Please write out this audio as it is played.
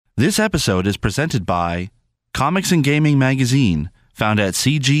This episode is presented by Comics and Gaming Magazine, found at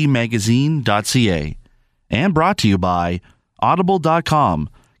cgmagazine.ca, and brought to you by Audible.com.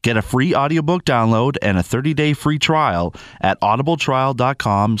 Get a free audiobook download and a 30-day free trial at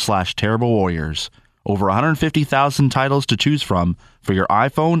audibletrial.com/Terrible Warriors. Over 150,000 titles to choose from for your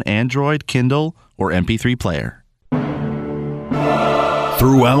iPhone, Android, Kindle, or MP3 player.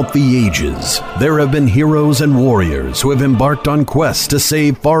 Throughout the ages, there have been heroes and warriors who have embarked on quests to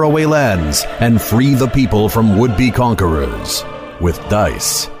save faraway lands and free the people from would-be conquerors. With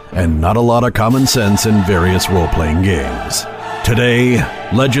dice and not a lot of common sense in various role-playing games. Today,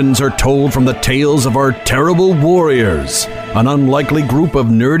 legends are told from the tales of our terrible warriors, an unlikely group of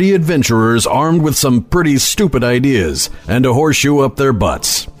nerdy adventurers armed with some pretty stupid ideas and a horseshoe up their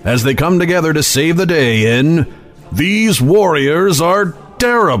butts, as they come together to save the day in These Warriors Are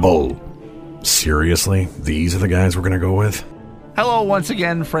Terrible. Seriously? These are the guys we're going to go with? Hello once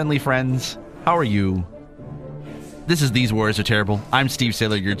again, friendly friends. How are you? This is These Warriors Are Terrible. I'm Steve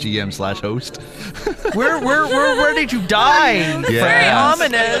Saylor, your GM/host. We're ready to die. Very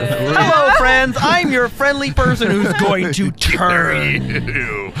ominous. Hello, friends. I'm your friendly person who's going to turn.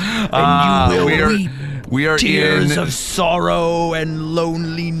 And you will weep we are tears in of sorrow and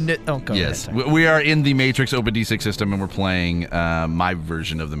loneliness. Oh, go yes, ahead. we are in the Matrix Open D6 system, and we're playing my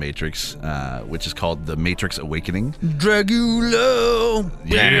version of the Matrix, which is called the Matrix Awakening. Dragula.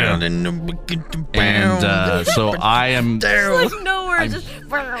 Yeah. And so I am. Like no words, just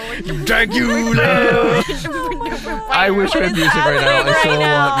Dragula. I wish we had music right now. I so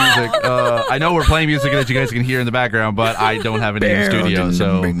want music. I know we're playing music that you guys can hear in the background, but I don't have any in the studio,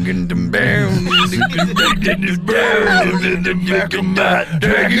 so.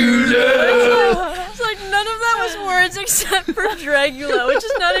 It's like none of that was words except for Dragula, which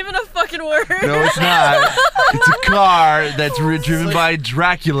is not even a fucking word. No, it's not. It's a car that's driven by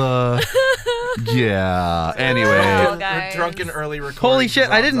Dracula. Yeah. Anyway. We're drunken early recording. Holy shit!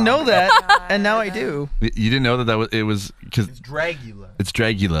 I didn't know that, and now I do. You didn't know that it was because It's Dragula. it's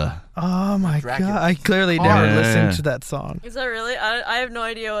Dragula. Oh my Dracula. god! I clearly never Yeah. listened to that song. Is that really? I have no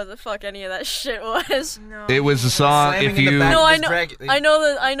idea what the fuck any of that shit was. No. It was a song. Slamming If in the you back No, of I his know. Drag- I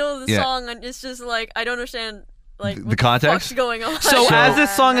know the Yeah. song, and it's just like I don't understand. Like The what context? the fuck's going on? So, So- as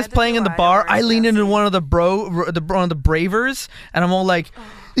this song is playing in the bar, I lean into one of the one of the bravers, and I'm all like,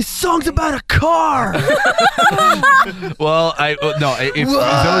 "This song's about a car." well, if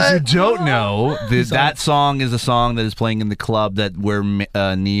those who don't know, that song is a song that is playing in the club where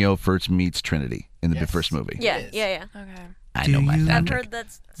Neo first meets Trinity in the first movie. yeah. Okay. I know my I've fabric. heard that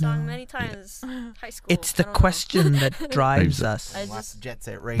song many times. High school. It's the I don't know. question that drives us. I Lots just. of Jet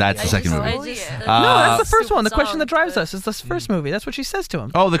Set Radio. That's the second I movie. just, No, that's the first stupid one. The question song, that drives but- us is the first movie. That's what she says to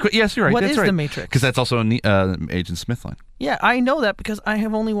him. Oh, yes, you're right. What That's is right. the Matrix? Because that's also Agent Smith line. Yeah, I know that because I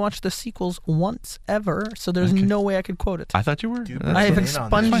have only watched the sequels once ever, so there's Okay. no way I could quote it. I thought you were. Dude, That's I have in on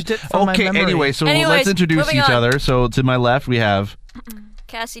expunged it from my Okay, memory. anyway, so Anyways, let's introduce moving each on. other. So to my left, we have,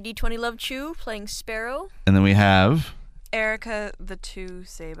 Cassie D20 Love Chew playing Sparrow. and then we have, Erica the 2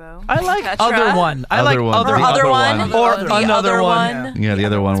 Sabo. I like Tetra. other one. I Other like one. other The one. other one. Or The another other one. one. yeah, the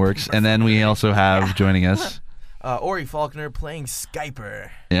other one works. And then we also have joining us, Ori Faulkner playing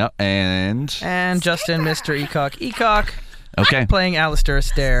Skyper. yeah, and, And Justin, Mr. Ecock. okay. Playing Alistair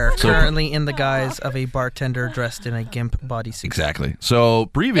Astaire, So- currently in the guise of a bartender dressed in a gimp bodysuit. Exactly. So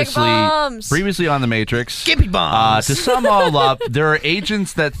previously bombs. on the Matrix, Gimpy bombs. to sum all up, there are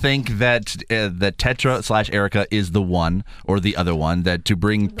agents that think that Tetra/Erica is the one or the other one, that to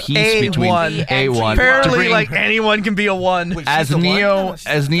bring peace between A1. A1. Apparently, to bring, like anyone can be a one. Wait, as she's the one? Neo No,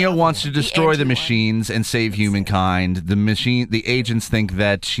 she's the other wants to one. destroy the anti-one. machines and save humankind, the agents think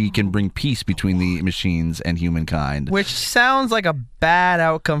that she can bring peace between the machines and humankind. Which sounds like a bad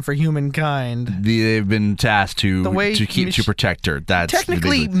outcome for humankind. They've been tasked to The way to protect her. That's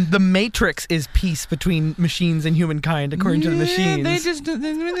Technically, the the Matrix is peace between machines and humankind, according to the machines. They just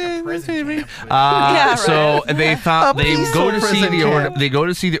Prison camp. Yeah, so they thought A they go peaceful to see prison the camp. they go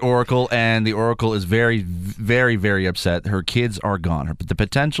to see the Oracle, and the Oracle is very, very, very upset. Her kids are gone.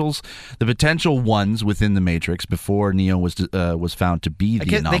 The potential ones within the Matrix before Neo was found to be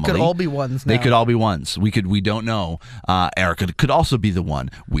the anomaly. They could all be ones now. They could all be ones. We don't know. Erica could also be the one.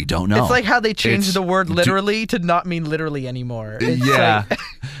 We don't know. It's like how they changed It's- the word literally to not mean literally anymore. It's yeah. like-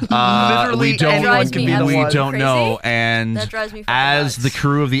 Literally we don't. anyone can be the We one. don't know. Crazy? And That drives me fucking as nuts. the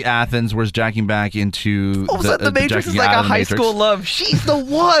crew of the Athens was jacking back into All of a sudden, the Matrix is jacking like out a of the high Matrix. school love. She's the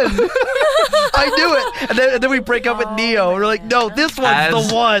one. I knew it. And then we break up with Neo. We're like, no, this one's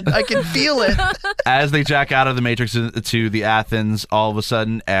the one. I can feel it. As they jack out of the Matrix to the Athens, all of a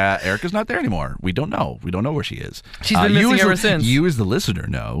sudden, Erica's not there anymore. We don't know. We don't know where she is. She's been missing ever since. You as the listener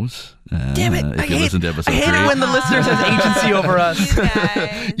knows. Damn it. If you listen to episode I hate 3. it when the listeners has agency over us. You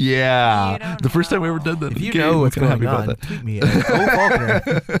guys. You Yeah, don't the first time we know. ever did that. If you game, know what's I'm kinda going happy on, about that. tweet me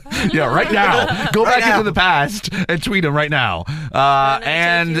at Faulkner. Yeah, right now. Go Right back now. into the past and tweet him right now. take you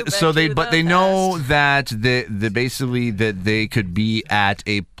And back so to but the they know that the basically that they could be at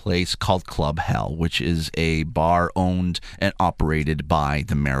a place called Club Hell, which is a bar owned and operated by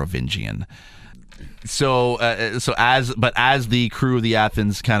the Merovingian. So as the crew of the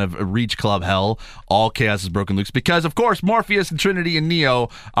Athens kind of reach Club Hell, all chaos is broken loose because, of course, Morpheus and Trinity and Neo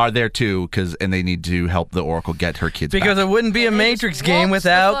are there too, and they need to help the Oracle get her kids Because back. it wouldn't be a They Matrix just game waltz the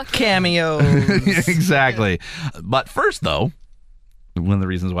without fuck in. cameos. Exactly. But first, though, one of the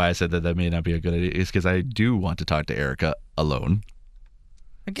reasons why I said that may not be a good idea is because I do want to talk to Erica alone.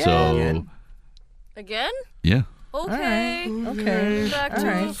 So, Again? yeah. Okay. Okay. Back All to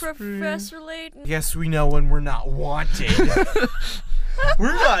right. Professor Layton. Yes, we know when we're not wanted.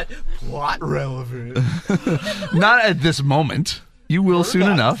 We're not plot relevant. Not at this moment. You will soon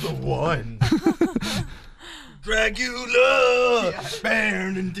Not enough. The one. Dracula.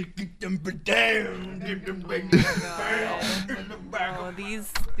 Oh,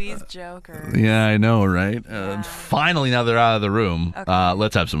 these jokers. Yeah, I know, right? Finally, now they're out of the room. Okay.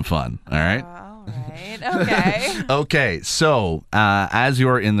 Let's have some fun. All right. All right. Okay. Okay, so as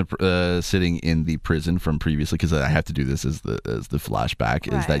you're in the sitting in the prison from previously, because I have to do this as the flashback,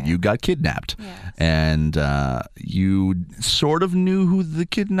 is that Right. you got kidnapped, Yes. and you sort of knew who the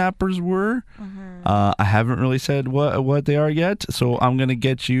kidnappers were. I haven't really said what they are yet, so I'm gonna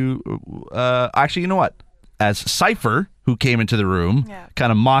get you. Actually, you know what? As Cypher, who came into the room, Yeah.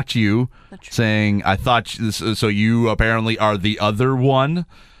 kind of mocked you, The tr- saying, "I thought so. You apparently are the other one."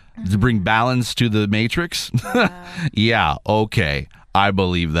 To bring balance to the Matrix? Yeah, okay. I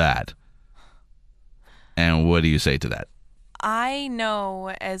believe that. And what do you say to that? I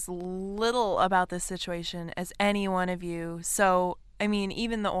know as little about this situation as any one of you. So, I mean,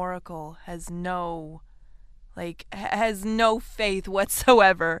 even the Oracle has no faith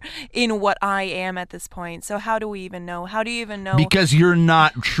whatsoever in what I am at this point. So how do we even know? How do you even know? Because you're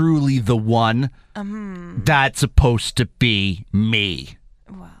not truly the one. That's supposed to be me.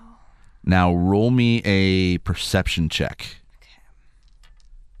 Wow. Now roll me a perception check.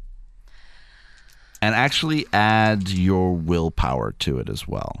 And actually add your willpower to it as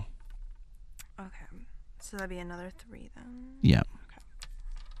well. Okay. So that'd be another 3 then. Yeah.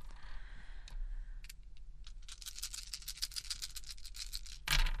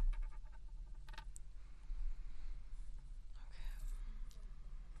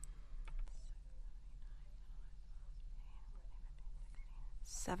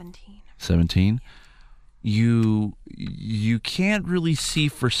 $17. 17. You can't really see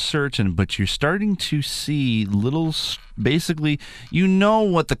for certain, but you're starting to see basically, you know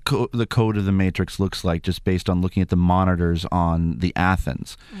what the code of the Matrix looks like just based on looking at the monitors on the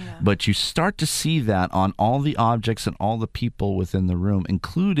Athens. Yeah. But you start to see that on all the objects and all the people within the room,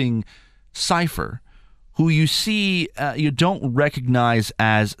 including Cypher, who you see you don't recognize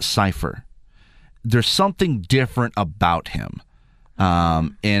as Cypher. There's something different about him.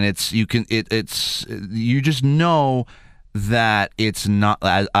 And you just know that it's not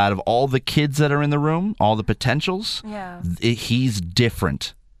out of all the kids that are in the room, all the potentials. Yeah. He's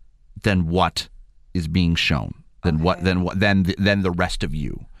different than what is being shown, than the rest of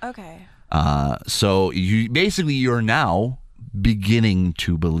you. Okay. So you're now beginning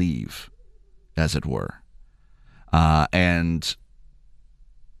to believe, as it were, and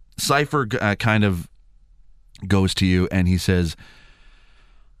Cypher kind of goes to you and he says,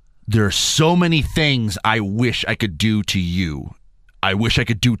 "There are so many things I wish I could do to you. I wish I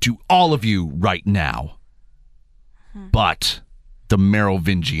could do to all of you right now. But the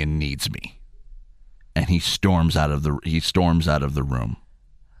Merovingian needs me." And he storms out of the room.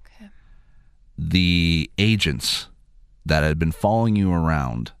 Okay. The agents that had been following you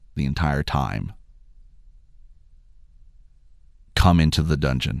around the entire time come into the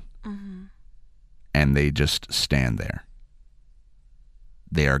dungeon. And they just stand there.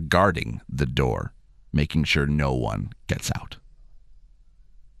 They are guarding the door, making sure no one gets out.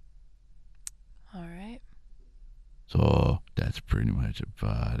 All right. So that's pretty much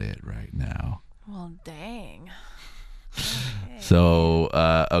about it right now. Well, dang. So,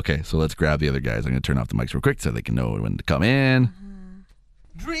 okay, so let's grab the other guys. I'm going to turn off the mics real quick so they can know when to come in.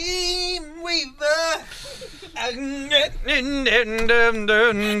 Dreamweaver.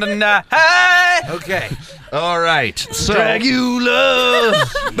 Okay. All right. So, Dracula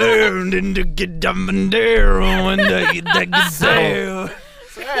burned into Gedumbandero and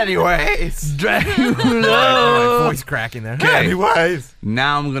anyways, Dracula. My voice cracking there. Okay. Anyways.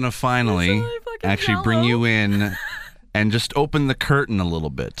 now I'm going to finally That's really fucking actually bring hollow. you in and just open the curtain a little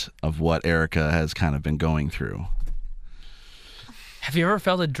bit of what Erica has kind of been going through. Have you ever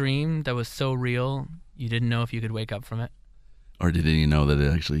felt a dream that was so real you didn't know if you could wake up from it? Or did you know that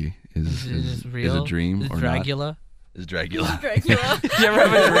it actually is real? a dream Is or Dracula? not? Is Dracula. Dracula. Did you ever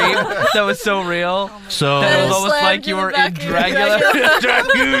have a dream that was so real So that it was Just almost slammed like you you in were the in back of your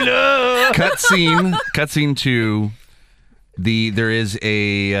Dracula? cutscene to there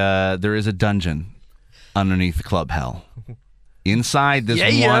is a dungeon underneath Club Hell. Inside this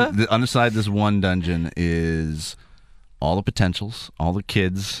inside this one dungeon is all the potentials, all the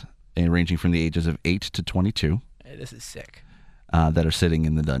kids ranging from the ages of 8 to 22 Hey, this is sick. that are sitting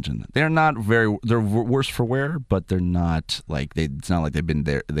in the dungeon. They're worse for wear, but they're not like it's not like they've been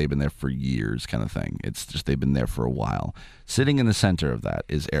there for years kind of thing. It's just they've been there for a while. Sitting in the center of that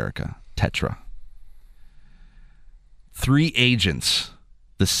is Erica, Tetra. 3 agents,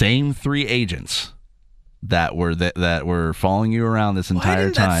 the same 3 agents that were following you around this Why entire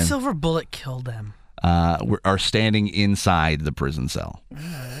didn't that time silver bullet kill them? are standing inside the prison cell.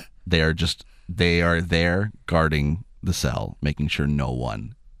 They are there guarding the cell, making sure no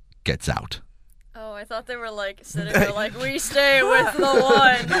one gets out. Oh, I thought they were like sitting there like, we stay with the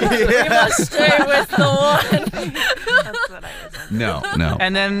one. We must stay with the one. That's what I was in. No.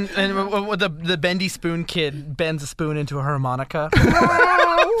 And then the bendy spoon kid bends a spoon into a harmonica.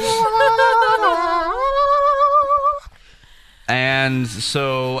 And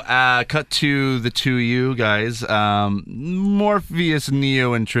so, cut to the 2 of you guys. Morpheus,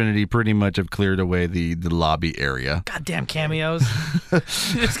 Neo, and Trinity pretty much have cleared away the lobby area. Goddamn cameos.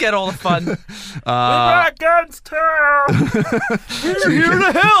 Just get all the fun. Back against town. We're here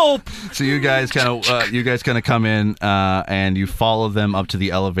to help. So you guys kind of come in and you follow them up to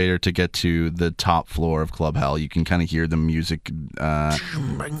the elevator to get to the top floor of Club Hell. You can kind of hear the music. You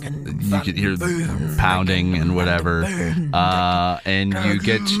can hear the pounding and whatever. And you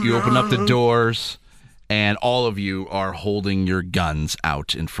open up the doors, and all of you are holding your guns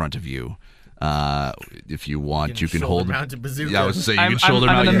out in front of you. If you want, you can hold. Mounted bazooka. Yeah, I was gonna say you I'm can shoulder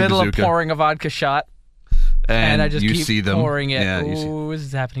in mount the your middle bazooka. of pouring a vodka shot, and I just you keep see them. pouring it. Yeah, you see. Ooh, this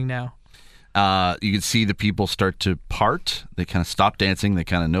is happening now. You can see the people start to part. They kind of stop dancing. They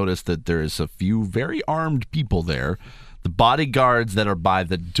kind of notice that there is a few very armed people there. The bodyguards that are by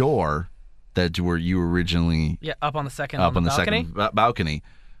the door that were you originally Yeah, up on the second up on the balcony. second balcony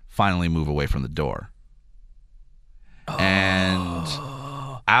finally move away from the door. And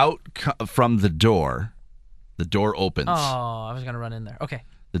out from the door opens. Oh, I was gonna run in there. Okay.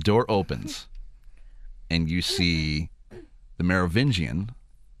 The door opens, and you see the Merovingian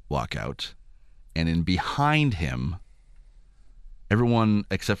walk out, and in behind him, everyone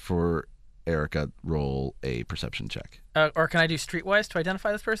except for Erica roll a perception check. Or can I do streetwise to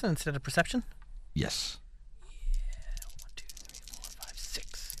identify this person instead of perception? Yes. 1, 2, 3, 4, 5,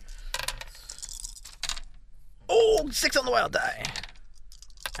 6. Oh, 6 on the wild die.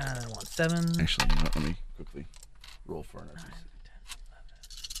 And I want 7. Actually, you know what, let me quickly roll for an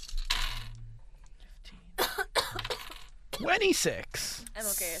 26. I'm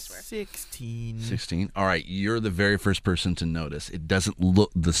okay, I swear. 16. 16. All right, you're the very first person to notice. It doesn't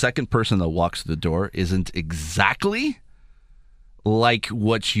look. The second person that walks through the door isn't exactly like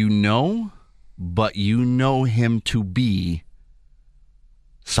what you know, but you know him to be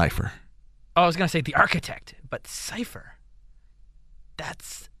Cypher. Oh, I was gonna say the architect, but Cypher.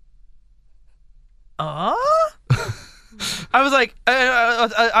 That's. I was like,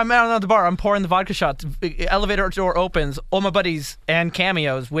 I'm out on the bar. I'm pouring the vodka shots. Elevator door opens. All my buddies and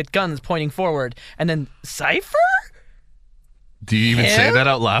cameos with guns pointing forward, and then Cypher. Do you even say Him? that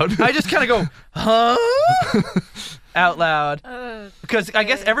out loud? I just kind of go, huh? Out loud. Because I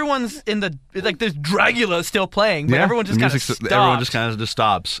guess everyone's in the, like, there's Dracula still playing, but everyone just kind of stops. Everyone just kind of just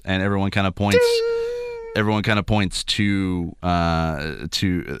stops, and everyone kind of points. Everyone kind of points to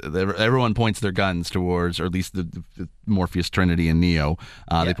everyone points their guns towards, or at least the Morpheus, Trinity, and Neo.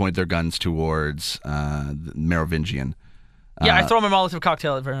 They point their guns towards the Merovingian. Yeah, I throw my Molotov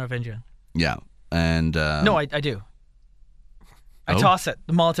cocktail at Merovingian. Yeah, and No, I do. I toss it,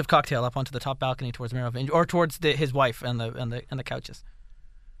 the Molotov cocktail, up onto the top balcony towards Merovingian, or towards his wife and the couches.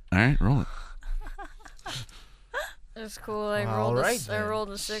 All right, roll it. It's cool. I All rolled right, I then. rolled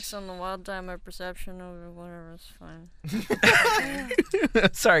a 6 on the wild die. My perception of whatever. It's fine.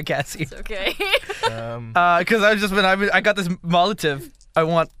 Sorry, Cassie. It's okay. Because I got this Molotov. I'm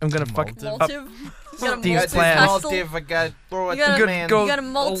gonna fucking Molotov? up Molotov. You got a These Molotov plans. cocktail? If I got throw it You gotta to the man. go- You got a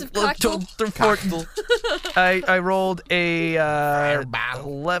Molotov cocktail? I rolled a Fireball.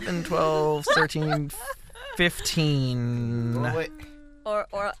 11, 12, 13, 15. Throw it. Or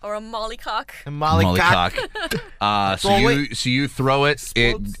a mollycock. And mollycock. So Throw you throw it.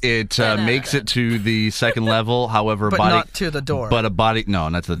 It makes it to the second level. However, But body not to the door. But not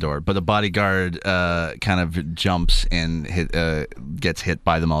to the door. But a bodyguard kind of jumps and gets hit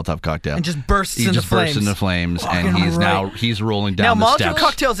by the Molotov cocktail. And just bursts he into just flames. bursts into flames, and Fucking he's right. he's rolling Now down the Molotov steps.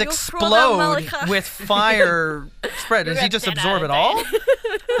 cocktails You'll throw down explode Mollycock. with fire spread. Does he just Get absorb out it of all?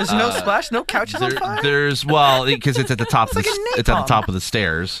 There's no splash, no couches on fire. There's because it's at the top. It's like a it's at the napalm. top of the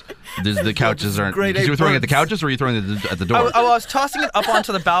stairs. The couches aren't. Grade Because you were A throwing at the burns. couches, or were you throwing at the door? I was tossing it up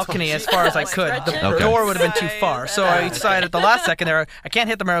onto the balcony as far as I could. The Okay. door would have been too far, so I decided at the last second there, I can't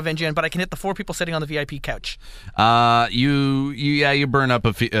hit the Merovingian, but I can hit the 4 people sitting on the VIP couch. You burn up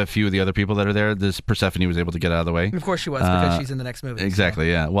a few of the other people that are there. This Persephone was able to get out of the way. And of course she was, because she's in the next movie.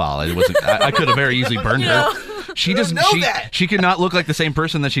 Exactly. Yeah. Well, it wasn't. I could have very easily burned her. She doesn't. know that. She could not look like the same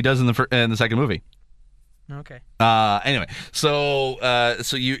person that she does in the second movie. So. Okay. Anyway, so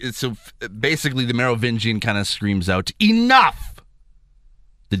basically the Merovingian kind of screams out, "Enough!"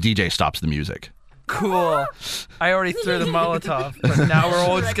 The DJ stops the music. Cool. I already threw the Molotov, but now we're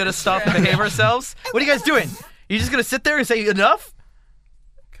all just gonna stop and behave ourselves. What are you guys doing? You just gonna sit there and say enough?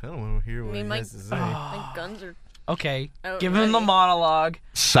 Kind of want to hear what mean, he my- has to say. My guns are. Okay. Oh, Give him the ready. monologue.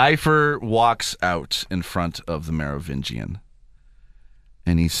 Cypher walks out in front of the Merovingian,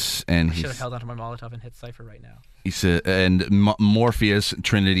 and I should have he's held onto my Molotov and hit Cypher right now. he said, and Morpheus,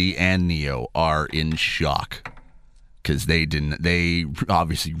 Trinity, and Neo are in shock. Because they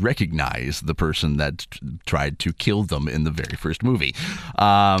obviously recognize the person that tried to kill them in the very first movie.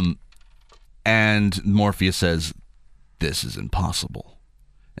 And Morpheus says, "This is impossible."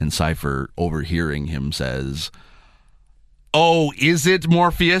 And Cypher, overhearing him, says, "Oh, is it,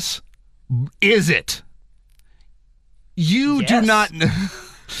 Morpheus? Is it? You do Yes. not...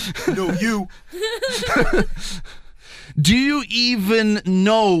 No, you. Do you even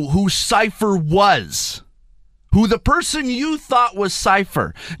know who Cypher was? Who the person you thought was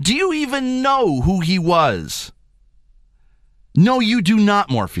Cypher? Do you even know who he was? No, you do not,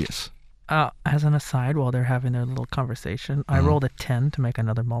 Morpheus." As an aside, while they're having their little conversation, I rolled a 10 to make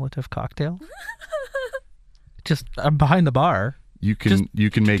another Molotov cocktail. Just I'm behind the bar. You can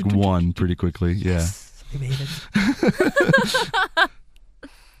make one pretty quickly, yeah. I made it.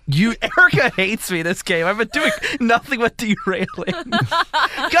 Erica hates me this game. I've been doing nothing but derailing.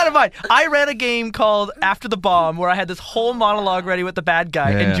 Got in mind, I ran a game called After the Bomb where I had this whole monologue ready with the bad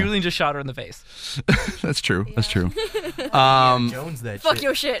guy, Yeah. and Julian just shot her in the face. That's true. That's true. Jones that Fuck shit.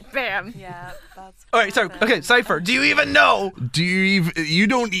 your shit. Bam. Yeah, that's. All right, sorry. Okay, Cypher, do you even know? Do you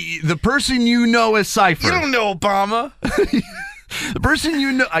don't the person you know as Cypher? You don't know Obama. The person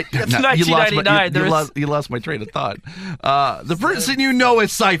you know... That's you lost 1999. you lost my train of thought. The person you know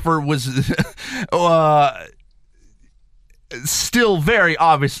as Cypher was still very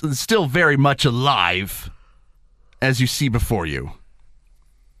obvious, still very much alive, as you see before you.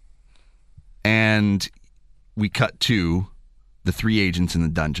 And we cut to the 3 agents in the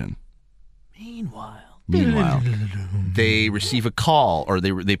dungeon. Meanwhile, they receive a call, or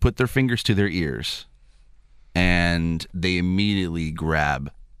they put their fingers to their ears, and they immediately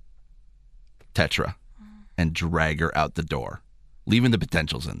grab Tetra and drag her out the door, leaving the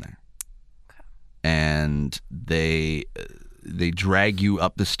potentials in there. And they drag you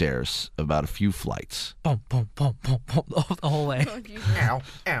up the stairs about a few flights. Boom, boom, boom, boom, boom, the whole way. Ow,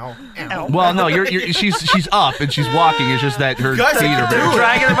 ow, ow. Well, no, she's up and she's walking. It's just that her Guys, feet I are can do very it.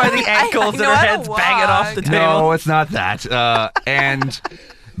 Dragging her by the ankles and know her how to head's banging off the table. No, it's not that. And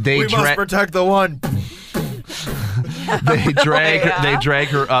they We must drag protect the one. they drag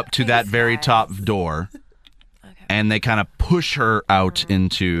her up to that very top door, and they kind of push her out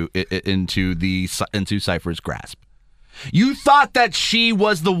into Cypher's grasp. You thought that she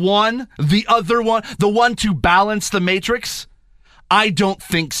was the one, the other one, the one to balance the Matrix? I don't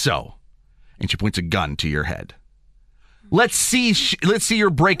think so. And she points a gun to your head. Let's see your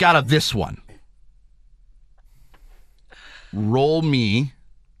break out of this one. Roll me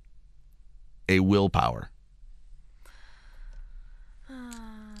a willpower.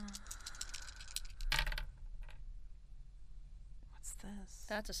 What's this?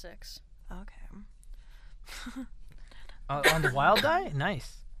 That's a 6. Okay. On the wild die?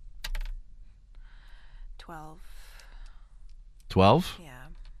 Nice. 12. 12? Yeah.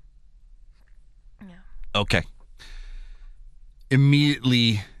 Okay.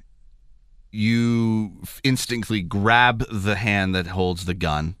 Immediately, you instinctively grab the hand that holds the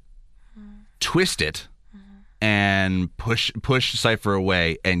gun, twist it, and push Cypher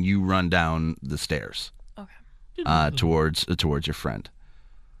away, and you run down the stairs towards your friend.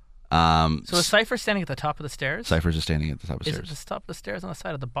 So is Cypher standing at the top of the stairs? Cypher's just standing at the top of the Is stairs. it the top of the stairs on the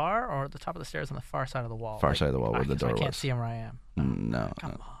side of the bar, or the top of the stairs on the far side of the wall? Far side of the wall where the door I can't was. see him where I am. No.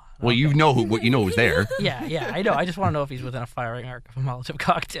 Come on. Well, you know who's there. Yeah, I know. I just want to know if he's within a firing arc of a Molotov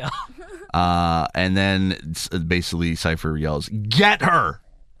cocktail. And then basically Cypher yells, "Get her!"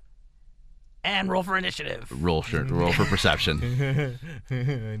 And roll for initiative. Roll for perception.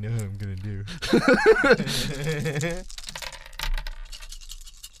 I know what I'm gonna do.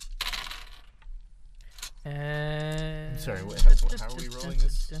 I'm sorry, how are we rolling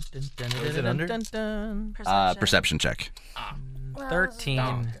this? Is it under? Perception check. 13.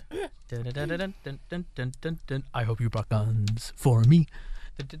 Oh, I hope you brought guns for me.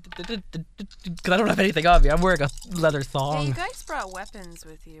 Because I don't have anything on me. I'm wearing a leather Yeah, thong. you guys brought weapons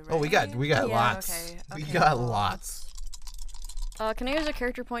with you, right? Oh, we got Yeah, lots. Okay. We Okay, got cool. lots. Can I use a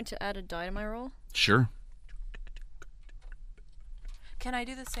character point to add a die to my roll? Sure. Can I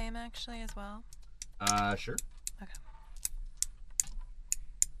do the same actually as well? Sure.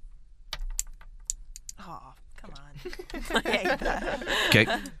 Oh, come on. I hate that. Okay.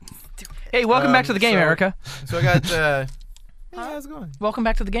 Hey, welcome back to the game, so- Erica. So I got. Hey, how's it going? Welcome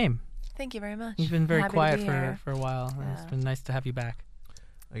back to the game. Thank you very much. You've been very Happy to quiet be for here. a while. and It's Yeah. been nice to have you back.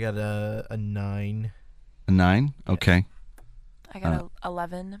 I got a 9. A 9. Okay. I got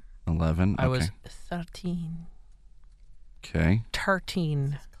 11. 11. Okay. I was 13. Okay.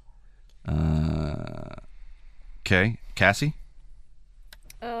 13. Okay. Cassie.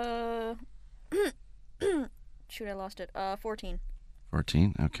 Shoot, I lost it. 14.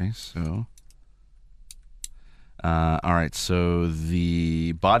 14. Okay. So. All right. So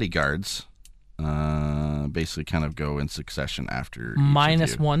the bodyguards basically kind of go in succession after each of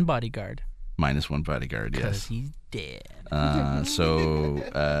Minus you. 1 bodyguard. Minus 1 bodyguard. Because Yes. he's dead. So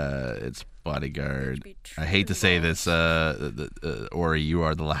it's bodyguard. I hate to say this, Ori, you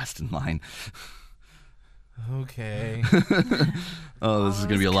are the last in line. Okay. Oh, this is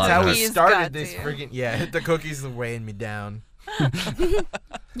gonna be a lot That's how of we Cookies started got this to you. friggin' yeah. The cookies are weighing me down.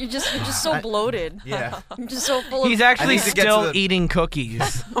 You're just so bloated. Yeah. You're just so full He's of. actually need to get to still the- eating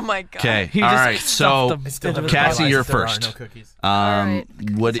cookies. Oh my god. Okay. He All just right. stuffed So them I still into haven't his Cassie, realized you're there are first. no cookies. Alright,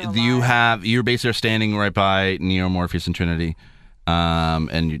 what cookies are do you alive. have? You're basically standing right by Neo, Morpheus, and Trinity,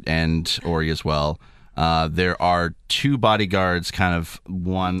 and Ori as well. There are 2 bodyguards, kind of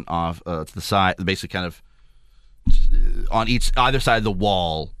one off to the side, basically kind of on either side of the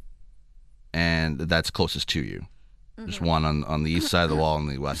wall, and that's closest to you. There's one on the east side of the wall and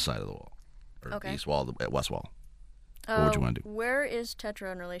the west side of the wall, or Okay. the east wall, the west wall. What would you want to do? Where is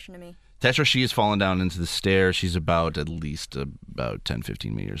Tetra in relation to me? Tetra, she has fallen down into the stairs. She's at least about 10,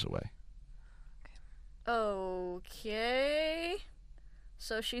 15 meters away. Okay.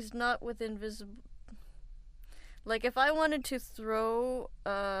 So she's not within visible. Like, if I wanted to throw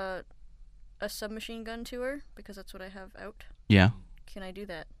a submachine gun to her, because that's what I have out, Yeah. can I do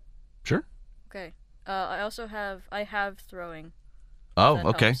that? Sure. Okay. I also have throwing. Oh, That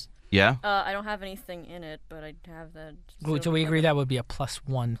okay. helps. Yeah. I don't have anything in it, but I have that. So we agree that would be a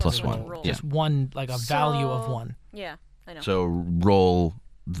 +1. Plus to one, roll. yeah. Just one, like a value of So- 1. Yeah, I know. So roll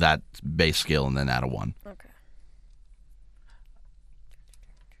that base skill and then add a 1. Okay.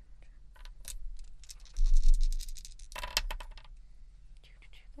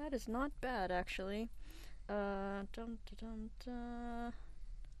 That is not bad, actually.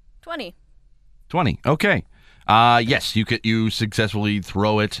 20. 20. Okay. Yes, you successfully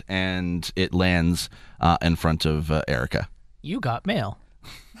throw it and it lands in front of Erica. You got mail.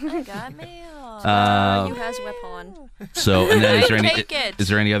 I got mail. You has weapon. So, and then Take it. is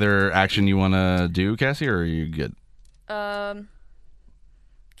there any other action you want to do, Cassie, or are you good? Can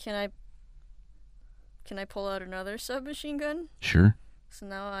I pull out another submachine gun? Sure. So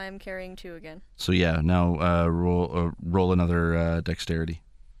now I'm carrying 2 again. So yeah, now roll another dexterity.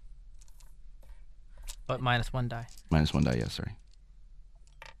 But -1 die. Minus 1 die. Yeah, sorry.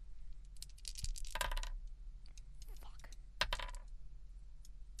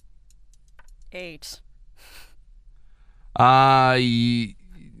 Eight.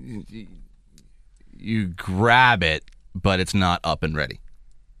 You grab it, but it's not up and ready.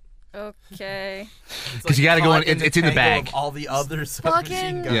 Okay. 'Cause you gotta go in- it's in the tangle bag. of all the other submachine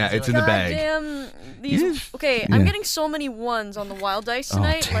Fucking guns. Yeah, it's in the bag. Goddamn these. Yes. Okay, Yeah. I'm getting so many 1s on the wild dice Oh,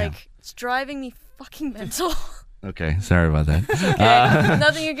 tonight. damn. Like, it's driving me fucking mental. Okay, sorry about that. Okay,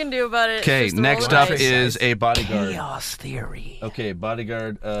 nothing you can do about it. Okay, It's just a next roll of up dice. is a bodyguard. Chaos theory. Okay,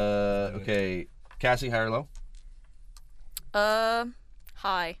 bodyguard. Okay, Cassie, high or low?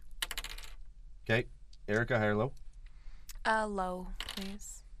 High. Okay, Erica, high or low? Low,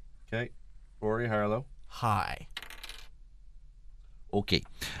 please. Okay, Ori, high or low? Hi. Okay,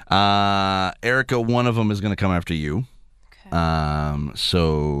 Erica, one of them is going to come after you. Okay.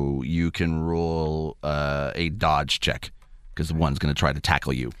 So you can roll a dodge check because the one's going to try to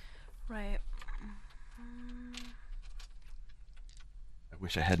tackle you. Right. I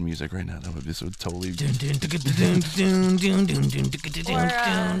wish I had music right now. That would be so totally. Club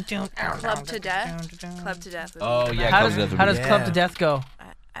to death. Club to death. would be Oh the yeah, best. How Club does, to Death would how be does good. Club to Death go?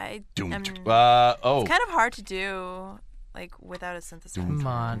 I Doom, am, doom. It's kind of hard to do, like without a synthesizer. Come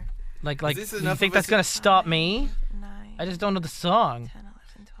on. Like, this do you enough think of a that's gonna stop me? 9, I just don't know the song. 10, 11,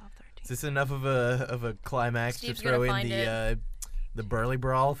 12, 13. Is this enough of a climax Steve's to throw gonna in find the Burly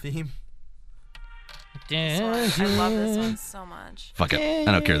Brawl theme? This one, I love this one so much. Fuck it.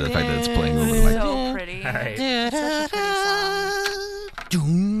 I don't care the fact that it's playing over the mic. So pretty. All right. Such a pretty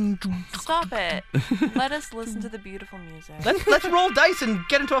song. Stop it. Let us listen to the beautiful music. Let's roll dice and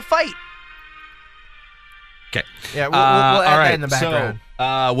get into a fight. Okay. Yeah, we'll add all that right. in the background.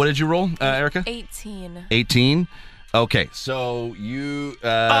 So, what did you roll, Erica? 18. 18. Okay, so you. Oh,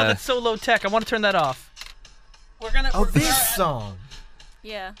 that's so low tech. I want to turn that off. We're gonna. Oh, this song.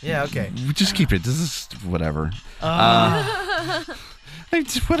 Yeah. Yeah, okay. Just keep it. This is whatever.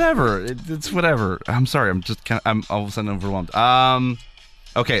 It's whatever. It's whatever. I'm sorry. I'm just kind of. I'm all of a sudden overwhelmed.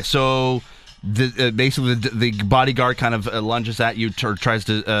 Okay, so basically the bodyguard kind of lunges at you, tries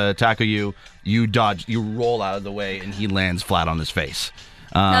to tackle you. You dodge. You roll out of the way, and he lands flat on his face.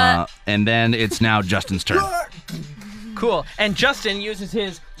 And then it's now Justin's turn. Cool. And Justin uses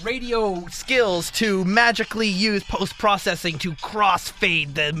his radio skills to magically use post-processing to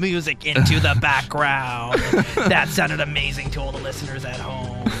cross-fade the music into the background. That sounded amazing to all the listeners at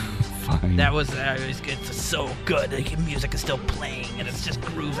home. Fine. That was it's so good. The music is still playing and it's just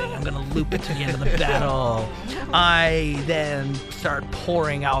grooving. I'm gonna loop it to the end of the battle. I then start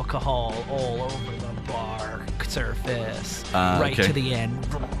pouring alcohol all over the bar surface, right okay. to the end.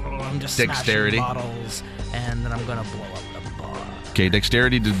 I'm just Dexterity. smashing bottles, and then I'm gonna blow up the bar. Okay,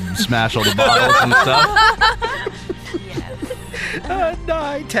 dexterity to smash all the bottles and stuff. Yes.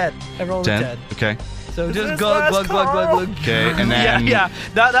 9, 10. I rolled a 10. Okay. So just glug, glug, glug, glug, glug. Okay, and then Yeah.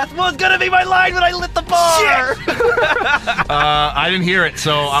 That was gonna be my line when I lit the bar. I didn't hear it,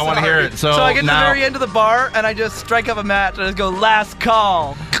 so I want to hear it. So, So I get to now, the very end of the bar and I just strike up a match and I just go last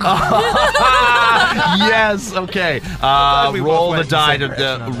call. Yes. Okay. we both Roll the went in the die same to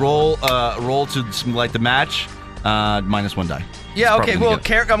direction on that. roll to light the match. -1 die. Yeah. It's Okay. probably Well,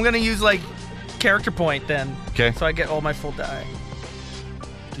 good. I'm gonna use like character point then. Okay. So I get all my full die.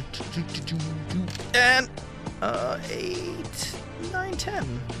 And 8, 9,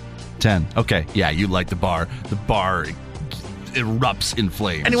 10. 10. Okay. Yeah, you light the bar. The bar erupts in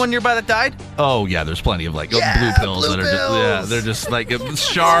flames. Anyone nearby that died? Oh yeah, there's plenty of like blue pills blue that are just pills. they're just like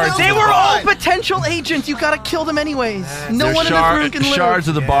shards. They of the were bar. all potential agents. You gotta kill them anyways. No There's one in this room can live. shards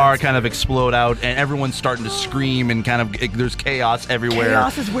of the Yeah, bar it's kind of explode out, and everyone's starting to scream, and kind of there's chaos everywhere.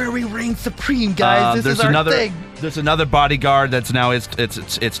 Chaos is where we reign supreme, guys. This there's is our another thing. there's another bodyguard that's now its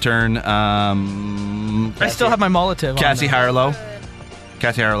turn. I still have my Molotov. Cassie, on high or low?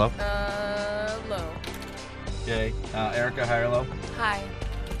 Cassie, high or low? Low. Okay. Erica, high or low? Hi.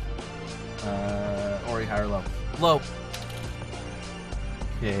 Ori, high or low? Low.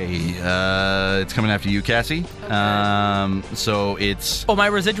 Okay. It's coming after you, Cassie. So it's Oh, my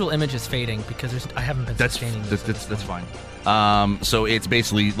residual image is fading because I haven't been that's sustaining this. that's fine. So it's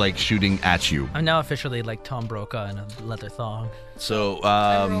basically like shooting at you. I'm now officially like Tom Brokaw in a leather thong. So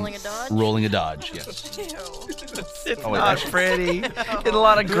rolling a dodge? Rolling a dodge. Yes. It's Oh, wait, not actually- pretty. And a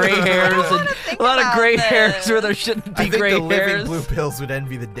lot of gray hairs and a lot of about gray this. hairs where there shouldn't I be think gray the living hairs. blue pills would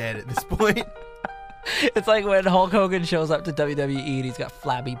envy the dead at this point. It's like when Hulk Hogan shows up to WWE and he's got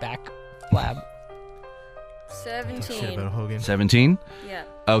flabby back flab. Shit about 17. Hogan. 17. Yeah.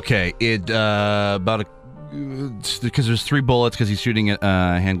 Okay. It about a because there's 3 bullets because he's shooting a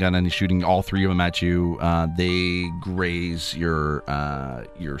handgun and he's shooting all 3 of them at you. They graze your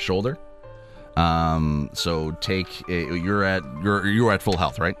shoulder. So you're at full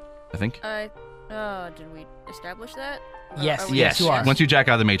health, right? I think. Did we establish that? Yes, Are we- yes, you are. Once you jack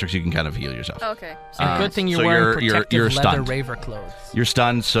out of the matrix, you can kind of heal yourself. Okay. Good thing you're so wearing you're protective leather stunned. raver clothes. You're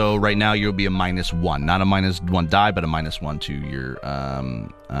stunned, so right now you'll be a -1. Not a -1 die, but a -1 to your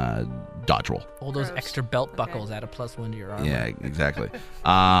dodge roll. All those Gross. extra belt Okay. buckles add a +1 to your armor. Yeah, exactly.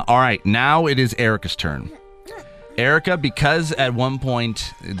 All right, now it is Erica's turn. Erica, because at one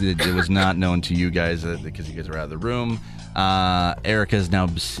point it was not known to you guys because you guys were out of the room, Erica is now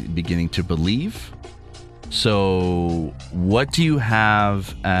beginning to believe. So what do you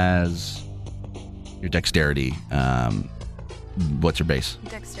have as your dexterity? What's your base?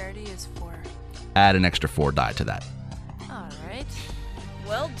 Dexterity is 4. Add an extra 4 die to that. All right.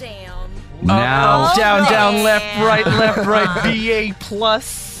 Well, down. Now, Down, left, right, BA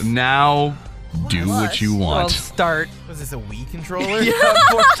plus. now do what you I'll want. start. Was this a Wii controller? Yeah,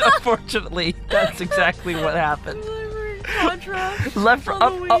 unfortunately, that's exactly what happened. Left,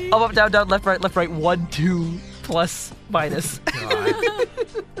 up, down, left, right, 1, 2, plus, minus.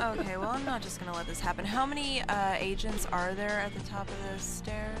 Okay, well, I'm not just gonna let this happen. How many agents are there at the top of the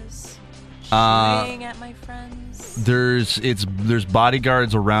stairs? Shooting at my friends? There's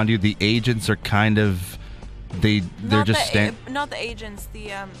bodyguards around you. The agents are kind of they're Not just not the agents.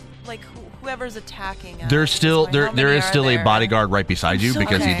 The like whoever's attacking. There's still How many there is are still a there? bodyguard right beside you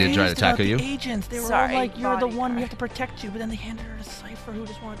because he did try to tackle you. Agents, they were Sorry, all like, "You're the one. bodyguard. We have to protect you." But then they handed her to Cypher, who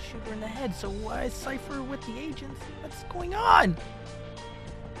just wanted to shoot her in the head. So why is Cypher with the agents? What's going on?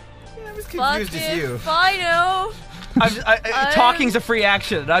 Yeah, I was Fuck confused as you. if I know. Talking's a free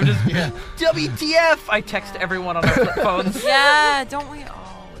action. I'm just WTF. I text everyone on their flip phones. Yeah, don't we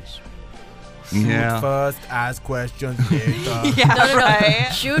all wish we Yeah. Shoot first, ask questions later. Yeah, No. right.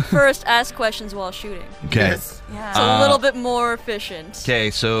 Shoot first, ask questions while shooting. Okay. Yes. Yeah. It's a little bit more efficient. Okay,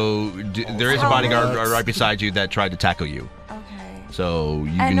 so there is a How bodyguard much? right beside you that tried to tackle you. Okay. So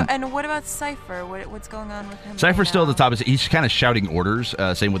you can. And what about Cypher? What's going on with him? Cypher's right still at the now? top. He's kind of shouting orders.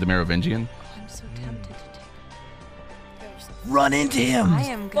 Same with the Merovingian. I'm so tempted to take. Run into him. I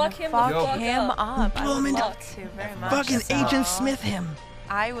am gonna Fuck him fuck the fuck him up. up. I Blow him would into- love to very much. Fucking so. Agent Smith him.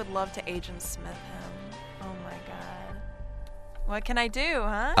 I would love to Agent Smith him. Oh my god. What can I do,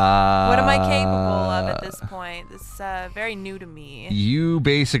 huh? What am I capable of at this point? This is very new to me. You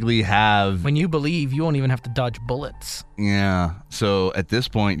basically have. When you believe, you won't even have to dodge bullets. Yeah. So at this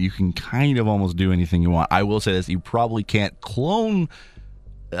point, you can kind of almost do anything you want. I will say this: you probably can't clone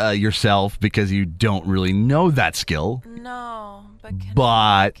yourself because you don't really know that skill. No, but can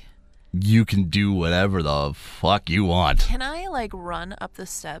But you can do whatever the fuck you want. Can I like run up the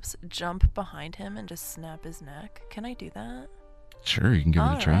steps, jump behind him, and just snap his neck? Can I do that? Sure, you can give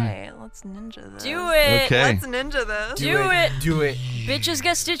it a try. Alright, let's ninja this. Do it. Okay. Let's ninja this. Do it. Do it. Bitches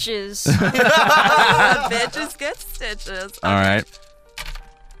get stitches. Bitches get stitches. All right.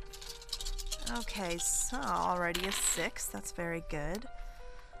 Okay, so already a 6. That's very good.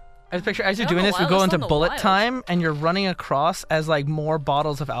 I just picture as you're You're doing on this, the we go wild- into it's on the bullet wild. time, and you're running across as like more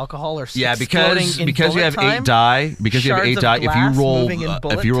bottles of alcohol are Yeah, exploding because in you bullet have time. 8 die. Because you have Shards 8 of die. If you glass roll, moving in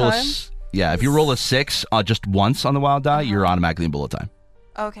bullet if you roll, time. if you roll a 6 just once on the wild die, you're automatically in bullet time.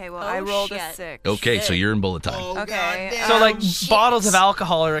 Okay, well, I Oh, rolled a shit. 6. Okay, so you're in bullet time. Oh, Okay, goddamn. So like shit. bottles of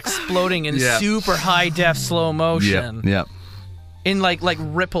alcohol are exploding in Yeah. super high def slow motion. Yep. In like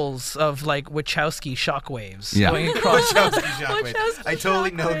ripples of like Wachowski shockwaves Yeah. going across. Wachowski shockwave. Wachowski I totally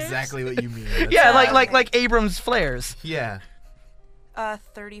know shockwaves. exactly what you mean. Yeah, Okay. like Abrams flares. Yeah.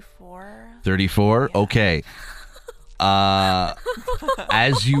 34. 34. Yeah. Okay.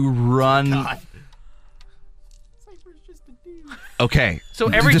 As you run. God. Okay. So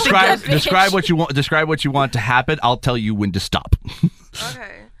everything describe gets- describe what you want. Describe what you want to happen. I'll tell you when to stop.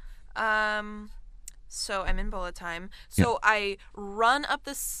 Okay. So I'm in bullet time. So I run up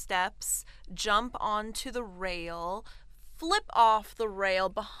the steps, jump onto the rail, flip off the rail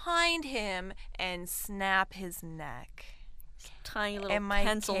behind him, and snap his neck. Tiny little Am I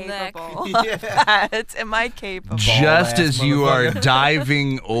pencil neck. capable? Yeah. Am I capable? Just ass as you are motherfucker.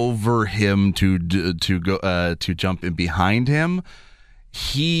 diving over him to go to jump in behind him,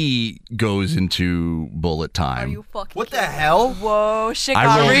 he goes into bullet Are time. you fucking What the kidding me? hell? Whoa, shit I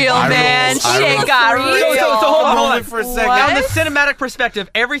got rolled- real, I man. rolled- I Shit rolled- got So- real. so hold on, hold on. For a What? second. On the cinematic perspective,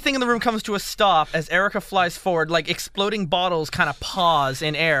 everything in the room comes to a stop as Erica flies forward, like exploding bottles kind of pause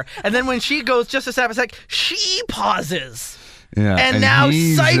in air. And then when she goes just a step, it's like she pauses. Yeah, And now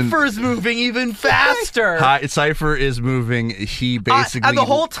he's in- Cypher's moving even faster. Hi, Cypher is moving. He basically and the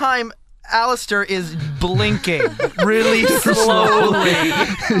whole time, Alistair is blinking really slowly.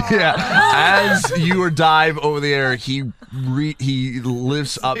 yeah. As you dive over the air, he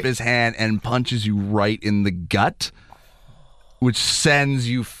lifts up his hand and punches you right in the gut, which sends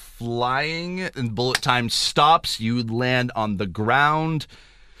you flying. And bullet time stops. You land on the ground.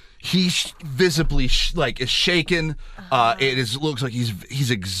 He visibly is shaken. Looks like he's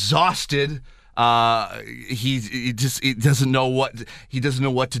exhausted. He doesn't know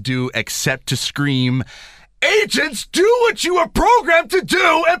what to do except to scream, "Agents, do what you are programmed to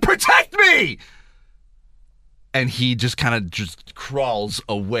do and protect me!" and he just kind of just crawls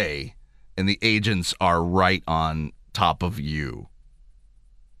away, and the agents are right on top of you.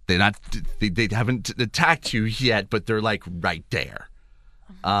 They haven't attacked you yet, but they're like right there.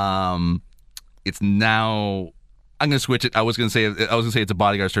 It's now. I'm gonna switch it. I was gonna say it's a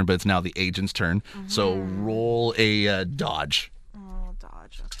bodyguard's turn, but it's now the agent's turn. So roll a dodge. Oh,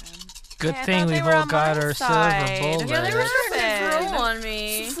 dodge. Okay. Good I thing thought they we've were all on got my our side. silver bullet. Yeah, they were starting to Perfect. throw on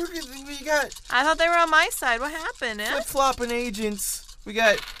me. We got I thought they were on my side. What happened? flip-flopping agents. We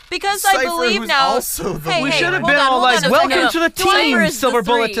got Because Cypher, I believe who's now. also the Hey, We hey, should have hold been on, all hold like, on a welcome second. to the Cypher team. is the Silver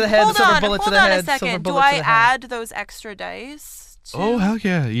bullet three. to the head, Hold silver on, bullet to hold the on head, a silver second. Do bullet to I the head. add those extra dice? To... Oh, heck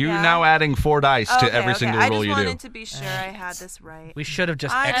yeah. You're Yeah. now adding 4 dice to every single I roll just you wanted do. to be sure I had this right. We should have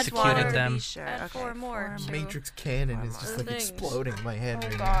just I just wanted executed to them. be sure. Add Okay, 4 more. four. Matrix cannon is just like Things. exploding in my head Oh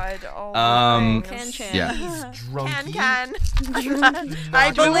right God! Oh, Can-chan. Yeah. now. Drunky. Can. I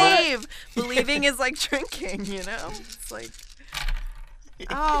believe. Believing is like drinking. You know. It's like.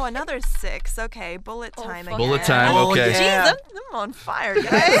 Oh, another 6. Okay, bullet Oh, time fuck. again. Bullet time, Oh, okay. yeah. Jeez, I'm on fire,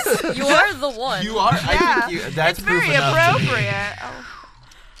 guys. You are the one. You are. Yeah. I think that's it's proof very enough to me. appropriate.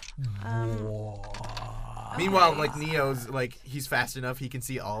 Meanwhile, like Neo's like he's fast enough he can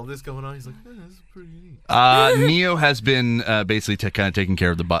see all of this going on. He's like, this is pretty neat. Neo has been basically kind of taking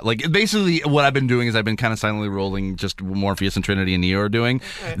care of the bot. Like basically, what I've been doing is I've been kind of silently rolling. Just Morpheus and Trinity and Neo are doing.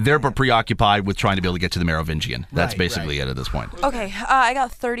 They're preoccupied with trying to be able to get to the Merovingian. That's Right, basically right. it at this point. Okay, I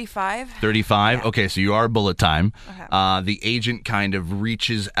got 35. 35. Yeah. Okay, so you are bullet time. Okay. The agent kind of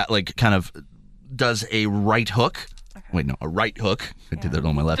reaches at, like, kind of does a right hook. Wait, no, a right hook. I did that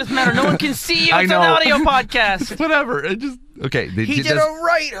on my left. Doesn't matter. No one can see you. I It's an know. audio podcast. Whatever. It just okay. He did a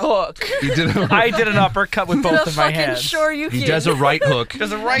right hook. He did a I did an uppercut with both of my fucking hands. sure you He can. does a right hook.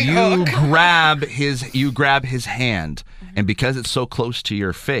 Does a right you hook. grab his hand, and because it's so close to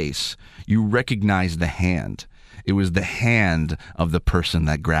your face, you recognize the hand. It was the hand of the person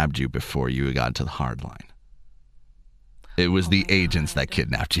that grabbed you before you got to the hard line. It was the agents that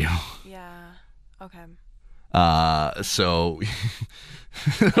kidnapped you. Yeah. Okay. So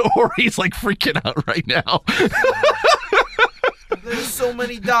Ori's like freaking out right now. There's so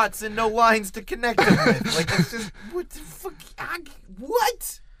many dots and no lines to connect them with. Like it's just what the fuck?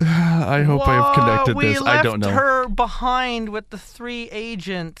 What? I hope I have connected we this. left I don't know. her behind with the 3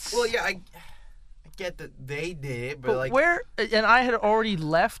 agents. Well, yeah, I get that they did it, but but like where? And I had already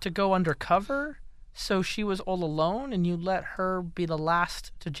left to go undercover, so she was all alone, and you let her be the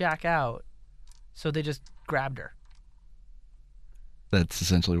last to jack out. So they just grabbed her. That's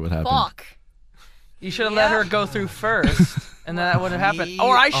essentially what happened. Fuck. You should have let her go through first, and then that wouldn't have happened. We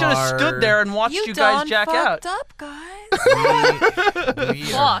Or I should have are- stood there and watched you guys done jack out. fucked up, guys. we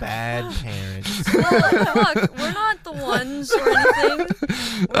are Fuck. bad parents. Fuck, we're not the ones or anything.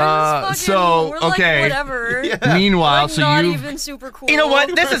 We're just fucking, we're like, okay. whatever. Meanwhile, Like, so not you've even super cool. You know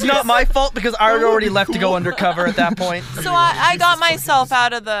what? This is not my fault because I had already left to go undercover at that point. So I got myself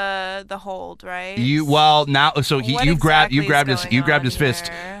out of the hold, right? now so What you grabbed exactly is his going fist.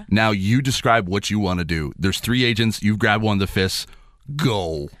 on here? Now you describe what you want to do. There's 3 agents. You've grabbed one of the fists.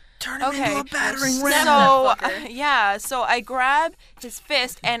 Go. Okay. Snap So that fucker. yeah, so I grab his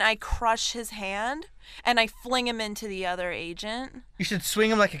fist and I crush his hand and I fling him into the other agent. You should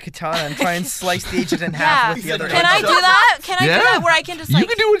swing him like a katana and try and slice the agent in Yeah. half with the other Can agent. I do that? Can I Yeah. do that where I can just You like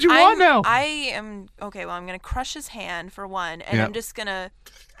can do what you want now. I am okay. Well, I'm gonna crush his hand for one, and Yeah. I'm just gonna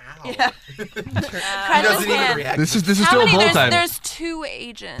Ow. crush He his doesn't even hand. react. This is How still a many? bullet There's, time. there's 2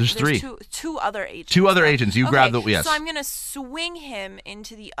 agents. There's 3. Two other agents. 2 other agents. You Okay, grab the yes. So I'm gonna swing him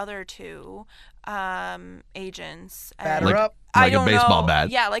into the other 2 agents. Batter Like- up. I like a don't baseball know. bat?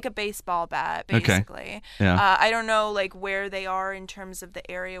 Yeah, like a baseball bat, Okay. basically. Yeah. I don't know like where they are in terms of the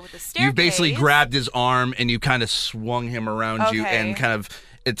area with the staircase. You basically grabbed his arm and you kind of swung him around you Okay. and kind of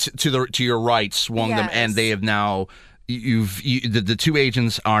it's to your right swung them, and Yes. they have now. The 2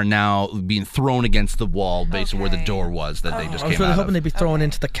 agents are now being thrown against the wall, basically where the Okay. door was that they just I was came really out hoping of. they'd be thrown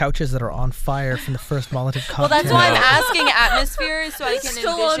into the couches that are on fire from the first Molotov cocktail. Well, that's why I'm asking atmosphere so I It's can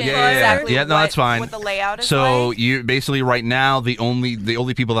still on envision fire. exactly Yeah, no, that's fine. what the layout is So like. you basically right now the only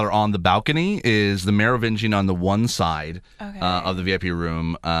people that are on the balcony is the Merovingian on the one side of the VIP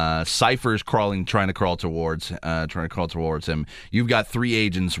room. Cypher's trying to crawl towards him. You've got 3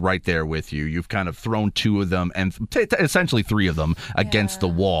 agents right there with you. You've kind of thrown 2 of them, and essentially 3 of them against the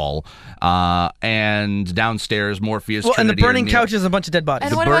wall. And downstairs, Morpheus, Well, and the Trinity, burning Neo. couch is a bunch of dead bodies.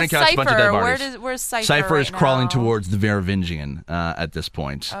 And what burning about couch, bunch of dead Cypher? bodies. Where's Cypher? Cypher is right crawling now? towards the Merovingian at this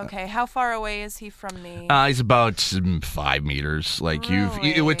point. Okay, how far away is he from me? He's about 5 meters. Like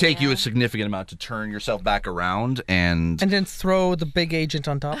it would take you a significant amount to turn yourself back around and then throw the big agent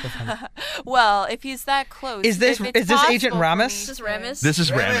on top of him. Well, if he's that close, Is this- if it's is this Agent possible for Ramus? me This is to- Ramus. This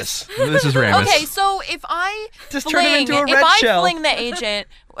is Ramus. This is Ramus. Okay, so if I Just turn him into a if red I shell. fling the agent,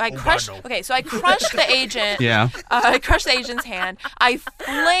 I crush. Okay, so I crush the agent. Yeah. I crush the agent's hand. I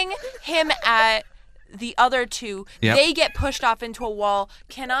fling him at the other 2. Yep. They get pushed off into a wall.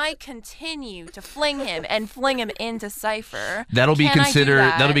 Can I continue to fling him into Cypher? That'll be Can I do considered.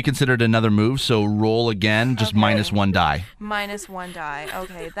 that? That'll be considered another move. So roll again, just minus 1 die. minus 1 die.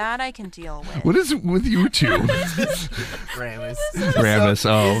 Okay, that I can deal with. What is it with you two? Ramus. Ramus.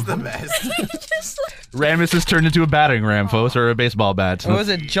 Oh, He's the best. Ramus has turned into a battering ram, folks, or a baseball bat. What was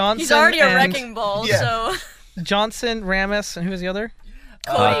it? Johnson. He's already a and wrecking ball, Yeah. so Johnson, Ramus, and who was the other?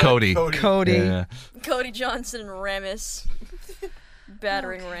 Cody. Cody. Yeah. Cody Johnson and Ramus.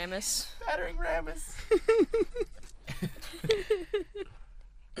 Battering Ramus. Battering Ramus.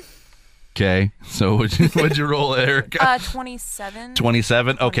 Okay. So what'd you roll, Eric? 27.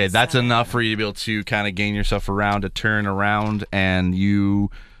 27. Okay, that's 27. enough for you to be able to kind of gain yourself around, to turn around, and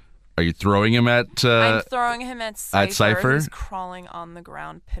are you throwing him at? I'm throwing him at Cypher. Cypher? Who's crawling on the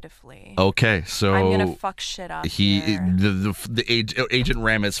ground pitifully. Okay, so I'm gonna fuck shit up. he here. the agent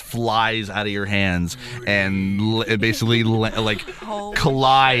Ramus flies out of your hands and basically Holy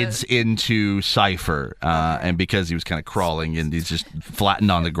collides shit. into Cypher, and because he was kind of crawling and he's just flattened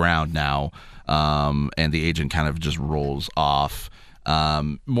on the ground now, and the agent kind of just rolls off.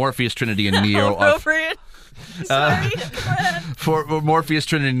 Morpheus, Trinity, and Neo are Appropriate. Sorry. Go ahead. for Morpheus,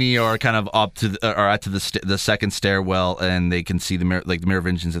 Trinity, and Neo are kind of up to the second stairwell, and they can see the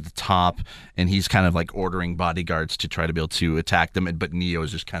Merovingians at the top, and he's kind of like ordering bodyguards to try to be able to attack them, but Neo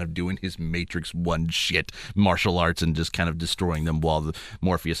is just kind of doing his Matrix 1 shit martial arts and just kind of destroying them while the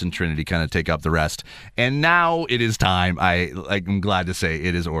Morpheus and Trinity kind of take up the rest. And now it is time. I'm glad to say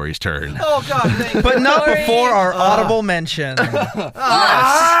it is Ori's turn. Oh God! Thank you. But not before our audible mention.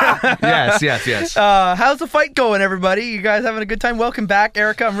 Yes. How's the fight going, everybody? You guys having a good time? Welcome back,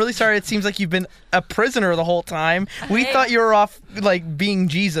 Erica. I'm really sorry. It seems like you've been a prisoner the whole time. We Hey. thought you were off like being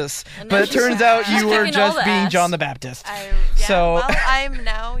Jesus, And but now it she's turns out you were kicking all just the being ass. John the Baptist. So So- I'm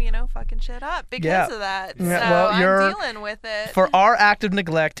now fucking shit up because Yeah. of that. Yeah, So well, you're- I'm dealing with it. For our act of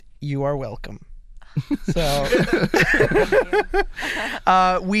neglect, you are welcome. So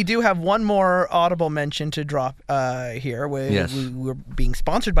we do have one more Audible mention to drop here. Yes. We're being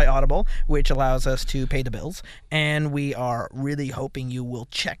sponsored by Audible, which allows us to pay the bills, and we are really hoping you will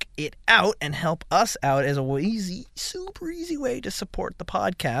check it out and help us out as a super easy way to support the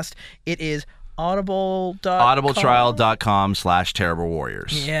podcast. It is Audibletrial.com/Terrible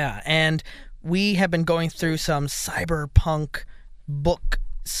Warriors. Yeah, and we have been going through some cyberpunk book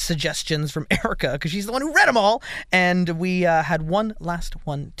suggestions from Erica because she's the one who read them all, and we had one last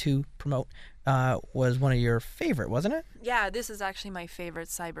one to promote. Was one of your favorite, wasn't it? Yeah, this is actually my favorite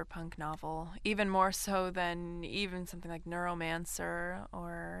cyberpunk novel, even more so than even something like Neuromancer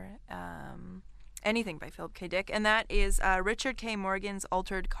or anything by Philip K. Dick, and that is Richard K. Morgan's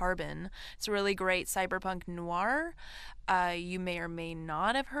Altered Carbon. It's a really great cyberpunk noir. You may or may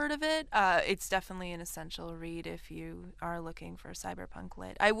not have heard of it. It's definitely an essential read if you are looking for cyberpunk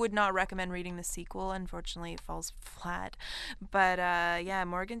lit. I would not recommend reading the sequel. Unfortunately, it falls flat. But yeah,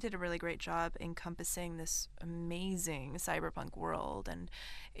 Morgan did a really great job encompassing this amazing cyberpunk world, and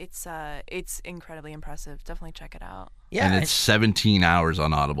it's incredibly impressive. Definitely check it out. Yeah. And it's 17 hours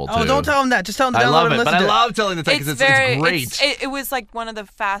on Audible, too. Oh, don't tell them that. Just tell them to I download love and it, listen but I to love telling the tech because it's great. It was like one of the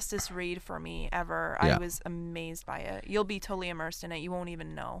fastest read for me ever. Yeah. I was amazed by it. You'll be totally immersed in it. You won't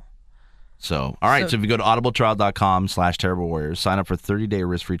even know. So, all right. So if you go to audibletrial.com/Terrible Warriors, sign up for a 30-day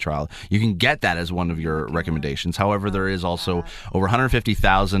risk-free trial. You can get that as one of your recommendations. However, there is also over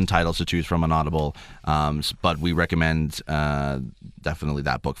 150,000 titles to choose from on Audible, but we recommend definitely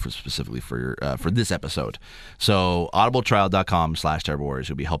that book specifically for this episode. So, audibletrial.com/Terrible Warriors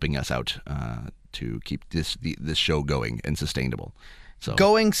will be helping us out to keep this show going and sustainable. So.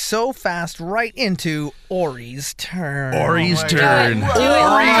 Going so fast right into Ori's turn. Ori's my turn. God.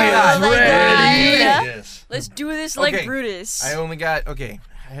 Ori God. is ready. Yes. Let's do this like Okay. Brutus. I only got I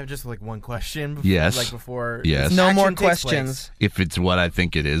have just like one question. Before, Yes. Before Yes. this No action more takes place. questions. If it's what I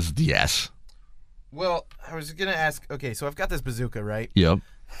think it is, yes. Well, I was gonna ask. Okay, so I've got this bazooka, right? Yep.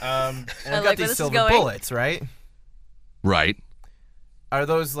 And I I've like got where these this is silver going. bullets, right? Right. are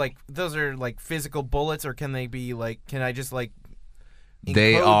those like physical bullets, or can they be like? Can I just like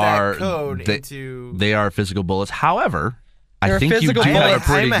They encode are that code they, into? They are physical bullets. However, They're I think you physical do have a bullets.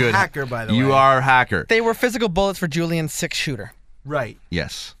 pretty I'm a good hacker, by the way. You are a hacker. They were physical bullets for Julian's 6-shooter. Right.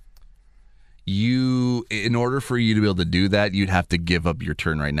 Yes. In order for you to be able to do that, you'd have to give up your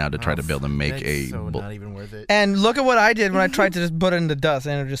turn right now to try to be able to make That's a so bullet. not even worth it. And look at what I did when I tried to just put it in the dust,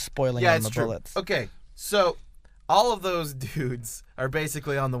 and it was just spoiling Yeah, all it's the true. bullets. Okay, so all of those dudes are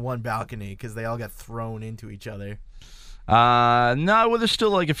basically on the one balcony because they all got thrown into each other. No, well, there's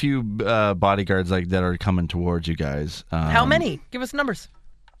still like a few bodyguards like that are coming towards you guys. How many? Give us numbers.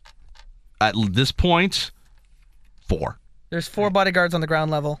 At this point, 4. There's 4 bodyguards on the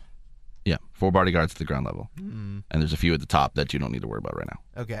ground level. Yeah, 4 bodyguards at the ground level, and there's a few at the top that you don't need to worry about right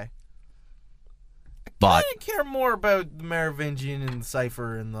now. Okay. But I care more about the Merovingian and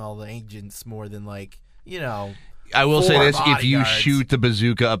Cypher and all the agents more than like, you know. I will say 4 this: if you bodyguards. shoot the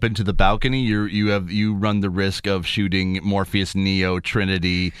bazooka up into the balcony, you run the risk of shooting Morpheus, Neo,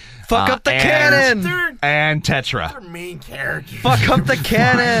 Trinity, Fuck up the cannon! and Tetra. They're main characters. Fuck up the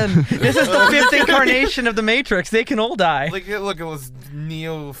cannon! This is the 5th incarnation of the Matrix. They can all die. Look, it was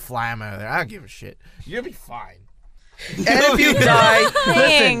Neo Flam out there. I don't give a shit. You'll be fine. And if you die,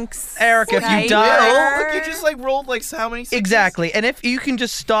 Thanks. listen, Eric, if you Sniper. die, Look, you just like rolled like how many? Sixes? exactly. And if you can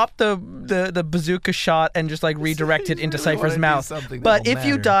just stop the bazooka shot and just like redirect it into really wanna Cypher's do mouth. something that But will if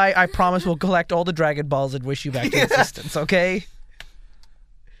you matter. die, I promise we'll collect all the Dragon Balls and wish you back to existence. Okay?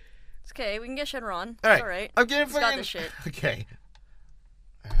 It's okay. We can get Shenron. All right. It's all right. I'm gonna He's got fucking. this shit. Okay.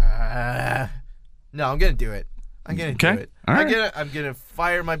 No, I'm gonna do it. I'm gonna do Okay. it. All right. I'm gonna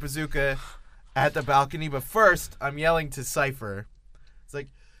fire my bazooka at the balcony, but first I'm yelling to Cypher. It's like,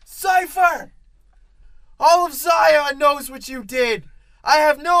 Cypher! All of Zion knows what you did. I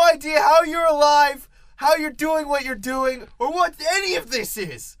have no idea how you're alive, how you're doing what you're doing, or what any of this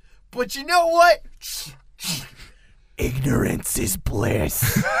is. But you know what? Ignorance is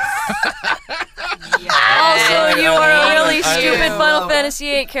bliss. Also, you are a really I stupid know. Final Fantasy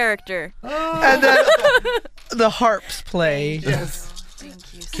VIII character. And then the harps play. Yes.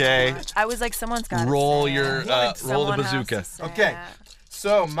 Thank you. Okay. I was like, someone's got Roll your roll the Someone has to bazooka. say Okay. it.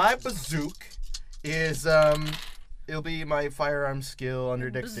 So my bazooka is it'll be my firearm skill under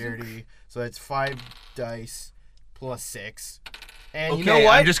dexterity. So that's 5 dice plus 6. And you know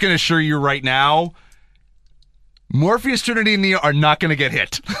what? I'm just gonna assure you right now. Morpheus, Trinity, and Neo are not going to get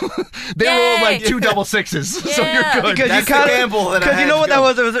hit. They rolled like Yay! 2 double 6s, so Yeah. you're good. Because That's you the kinda, gamble that I Because you had know to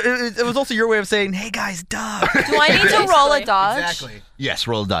what go. that was? It was also your way of saying, "Hey guys, duh." Do I need to roll a dodge? Exactly. Yes,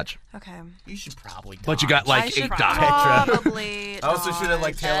 roll a dodge. Okay. You should probably. But you got I like should 8 die. probably. I also should have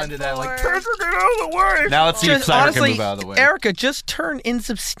like tail dodge ended that like. for- Tetra, get out of the way. Now let's see if Just Cypher honestly, can move out of the way. Erica, just turn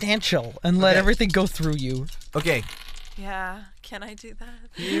insubstantial and let Okay. everything go through you. Okay. Yeah. Can I do that?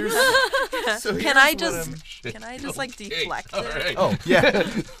 Here's. So Can I here's what just? Can I just like deflect All it? right. Oh yeah.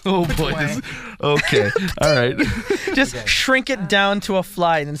 Oh boy. Okay. All right. Just shrink it down to a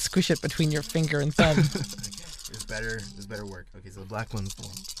fly and then squish it between your finger and thumb. This better work. Okay, so the black one's the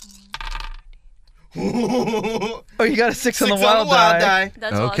one. Oh, you got a 6 on the 6 wild die.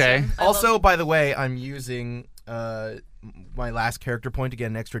 That's Okay. awesome. I Also, love- by the way, I'm using my last character point to get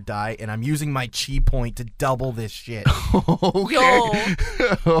an extra die, and I'm using my chi point to double this shit. Okay.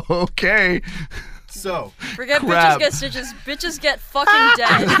 Okay. So, forget crap. bitches get stitches. Bitches get fucking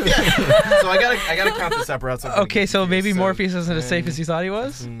dead. so I gotta count this up or else I'm gonna Okay, get so confused. maybe Morpheus isn't as safe as he thought he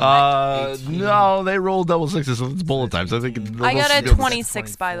was. No, they rolled double 6s, so it's bullet time. So I think I got a almost-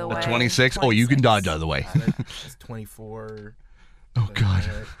 26, by the way. 26. Oh, you can dodge out of the way. That's 24. Oh god.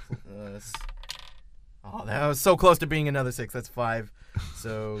 Plus- Oh, that was so close to being another 6. That's 5.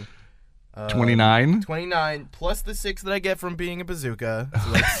 So 29. 29 plus the 6 that I get from being a bazooka.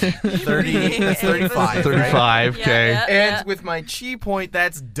 So that's 30. That's 35. right? 35. Yeah, Okay. yeah. And with my chi point,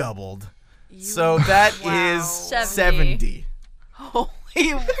 that's doubled. So that is Wow. 70. Holy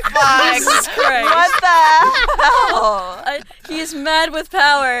fuck! Jesus Christ. What the hell? He is mad with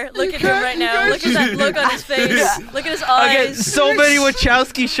power. Look at him right now. Look at that look on his face. Look at his I get eyes. so many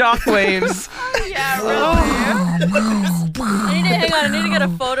Wachowski shockwaves. Yeah, really. I need to hang on. I need to get a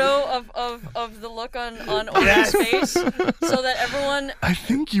photo of the look on Owen's face so that everyone, I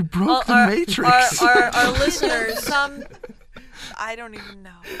think you broke the our, matrix. our listeners. I don't even know.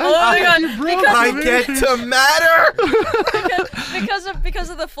 Oh my god! I get to matter. Because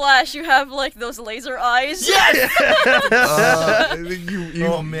of the flash, you have like those laser eyes.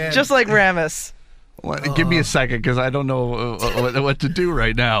 Oh man. Just like Ramus. Give me a second, because I don't know what to do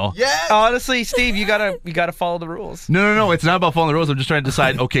right now. Yes. Honestly, Steve, you gotta follow the rules. No. It's not about following the rules. I'm just trying to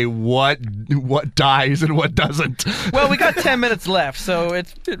decide. Okay, what dies and what doesn't. Well, we got 10 minutes left, so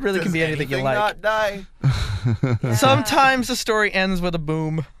it really can be anything you like. Not die. Sometimes the story ends with a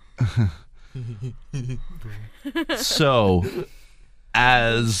boom. So,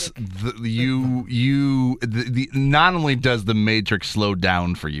 as not only does the Matrix slow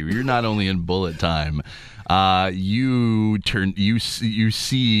down for you, you're not only in bullet time. You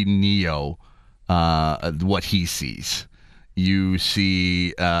see Neo, what he sees. You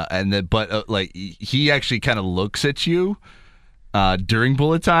see, like he actually kind of looks at you during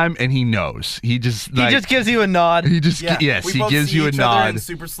bullet time, and he knows. He just gives you a nod. He just he both gives see you a each other nod. in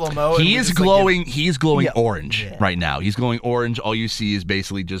super slow mo. He is glowing. He's glowing Yeah. orange right now. He's glowing orange. All you see is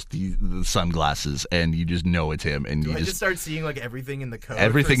basically just the sunglasses, and you just know it's him. And I you just start seeing like everything in the code. for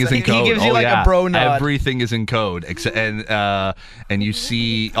everything a is in second. code. He gives you, Oh, like, a yeah. bro nod. Everything is in code. And you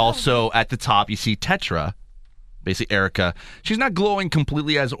see also at the top you see Tetra, basically Erica. She's not glowing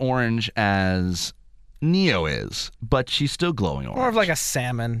completely as orange as Neo is, but she's still glowing orange. More of like a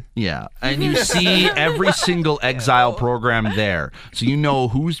salmon. Yeah, and you see every single exile program there, so you know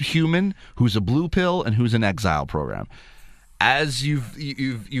who's human, who's a blue pill, and who's an exile program. As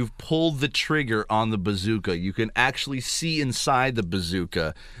you've pulled the trigger on the bazooka, you can actually see inside the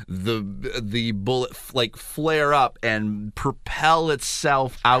bazooka the bullet like flare up and propel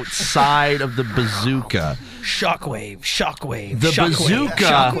itself outside of the bazooka. Shockwave. The shockwave, bazooka.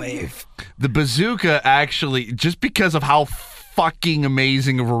 Shockwave. The bazooka actually, just because of how fucking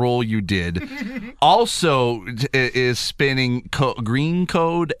amazing of a roll you did, also is spinning green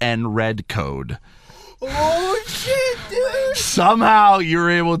code and red code. Oh shit, dude! Somehow you're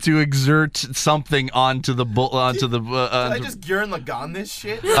able to exert something onto the Did I just Gurren Lagann this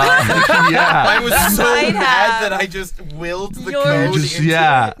shit? yeah. I was so might mad have. that I just willed the Yours- code Just into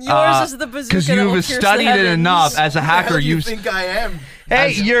yeah, Yours is the bazooka because that will you've pierce the studied it heavens. enough as a How hacker. do you You think I am?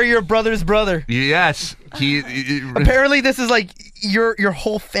 Hey, you're your brother's brother. yes, Apparently, this is like your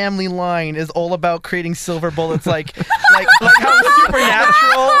whole family line is all about creating silver bullets, like how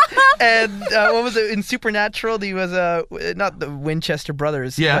Supernatural and what was it in Supernatural? He was not the Winchester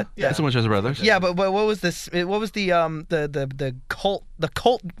brothers. yeah, but, that's so much as brothers. yeah, but what was this? What was the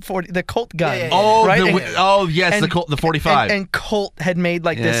Colt gun? Yeah. Oh, right? Yes, and- the Colt, the 45. And Colt had made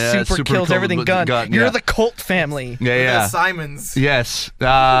like this Yeah, super kills Colt everything gun. You're yeah. the Colt family. yeah. Simons. Yes,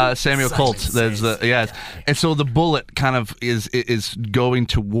 Samuel Colt. There's the yes, and so the bullet kind of is going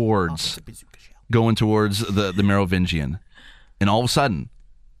towards the Merovingian, and all of a sudden,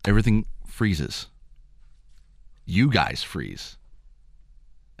 everything freezes. You guys freeze,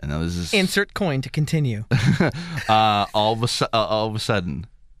 and now this is Insert coin to continue. all of a sudden,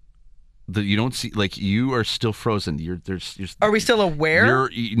 you don't see, like, you are still frozen. You're Are we still aware?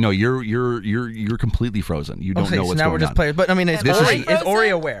 You're completely frozen. You don't Okay, know so what's now going we're just on. playing. But I mean, is This is- Ori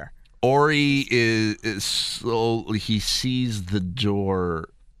aware? Ori is slowly, he sees the door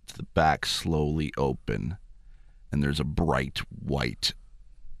to the back slowly open, and there's a bright white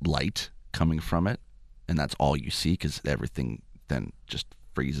light coming from it, and that's all you see, because everything then just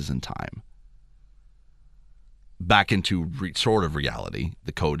freezes in time. Back into sort of reality.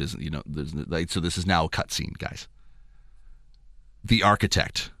 The code isn't, there's like, so this is now a cutscene, guys. The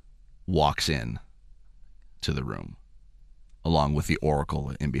architect walks in to the room, along with the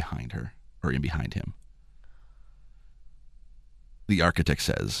oracle in behind him. The architect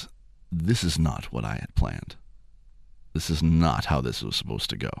says, "This is not what I had planned. This is not how this was supposed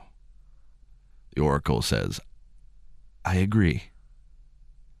to go." The oracle says, "I agree.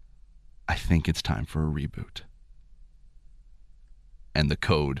 I think it's time for a reboot." And the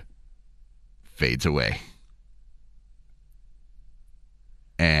code fades away.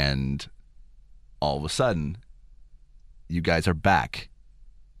 And all of a sudden, you guys are back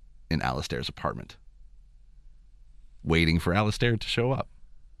in Alistair's apartment, waiting for Alistair to show up.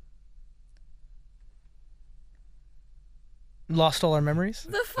 Lost all our memories?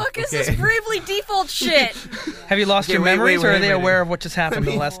 The fuck is this Bravely Default shit? Have you lost Okay, your wait, memories, wait, or are wait, they wait. aware of what just happened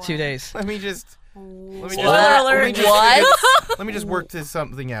in the last 2 days? Let me just Spoiler alert. let me just work this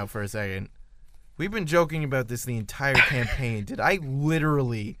something out for a second. We've been joking about this the entire campaign. Did I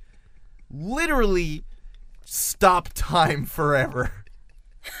literally stop time forever?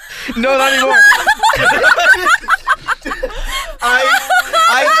 No, not anymore.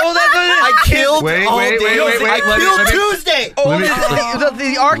 I killed Wait, all wait, day. wait, wait, wait, I let me- killed let me- Tuesday. Oh, Let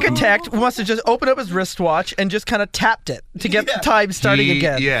me- the architect must have just opened up his wristwatch and just kind of tapped it to get the time starting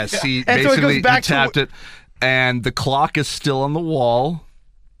again. Yes, he And so it goes basically back he tapped to it, and the clock is still on the wall.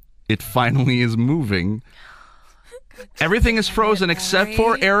 it finally is moving. Everything is frozen except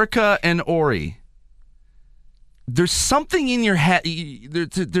for Erica and Ori. There's something in your head.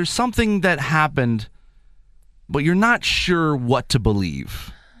 There's something that happened, but you're not sure what to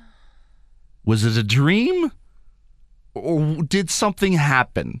believe. Was it a dream? Or did something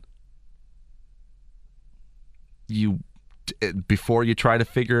happen? Before you try to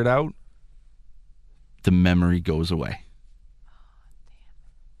figure it out, the memory goes away.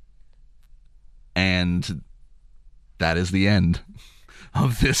 And that is the end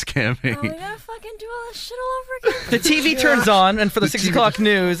of this campaign. Oh, we gotta fucking do all this shit all over again. The TV turns on, and for the 6 o'clock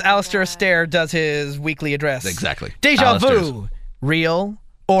news, Alistair Astaire does his weekly address. Exactly. Deja Alistair's. vu, real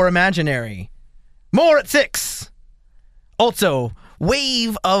or imaginary? More at 6. Also,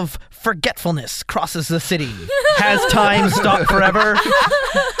 wave of forgetfulness crosses the city. Has time stopped forever?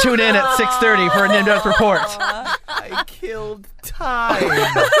 Tune in at 6:30 for an in-depth report. I killed time.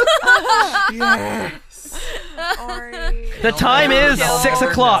 Yes. The time is Kill 6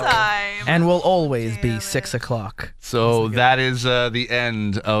 o'clock, time. and will always be 6 o'clock. So that is the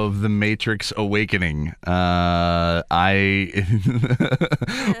end of the Matrix Awakening. Do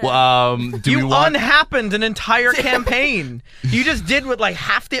You we want? unhappened an entire campaign. You just did what like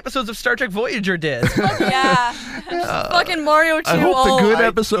half the episodes of Star Trek Voyager did. Yeah. Fucking Mario 2 I hope the all. good I-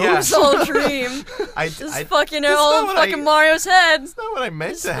 episodes. yeah. It's all a dream. Just fucking that's all not in what fucking Mario's head. That's not what I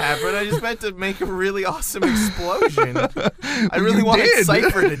meant to happen. I just meant to make a really awesome explosion. I really You wanted did.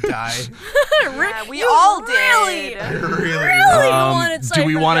 Cypher to die. Yeah, we all really did. I really. wanted do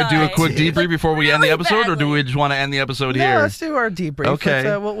we Cypher want to do a die. quick debrief before we end the Really episode, or do badly. we just want to end the episode No, here? let's do our debrief. Okay.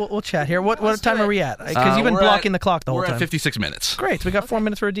 Let's, we'll chat here. What time do are it. we at? Because you've been We're blocking at- the clock the whole We're time. at 56 minutes. Great. So we got 4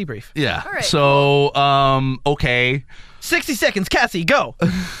 minutes for a debrief. Yeah. All right, So, okay. 60 seconds, Cassie, go.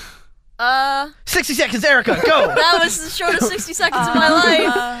 60 seconds, Erica, go. That was the shortest 60 seconds of my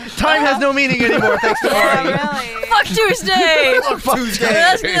life. Time has no meaning anymore, thanks to Yeah, Ori. really. Fuck Tuesday.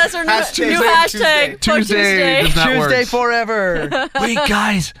 Tuesday. That's our new Hashtag hashtag. Fuck Tuesday does not Tuesday work. forever. Wait,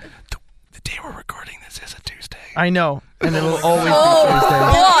 guys. The day we're recording this is a Tuesday. I know, and it'll always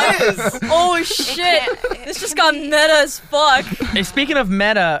Oh, be Tuesday. what? Oh shit! This just got meta as fuck. Hey, speaking of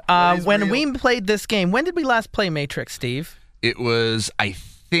meta, is when real? we played this game, when did we last play Matrix, Steve? It was, I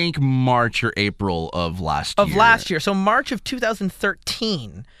think, March or April of last year. Of last year. So March of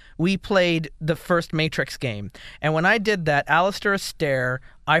 2013, we played the first Matrix game. And when I did that, Alistair Astaire,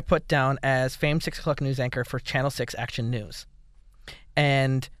 I put down as famed 6 o'clock news anchor for Channel 6 Action News.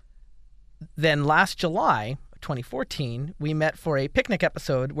 And then last July, 2014, we met for a picnic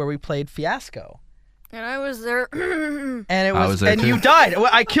episode where we played Fiasco. And I was there. And it I was, was there and too. you died. Well,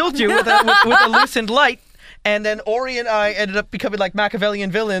 I killed you with a loosened light. And then Ori and I ended up becoming like Machiavellian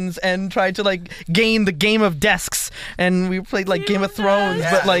villains and tried to like gain the game of desks. And we played like Game of Thrones,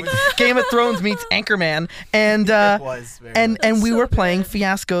 Yeah, but like it was- Game of Thrones meets Anchorman. And was very and we so were playing good.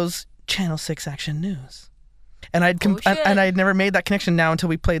 Fiasco's Channel 6 Action News. And I'd Oh, shit. and I'd never made that connection now until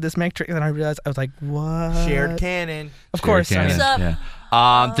we played this Matrix, and I realized I was like, what? shared canon. Of course. Shared What's canon, up? Yeah.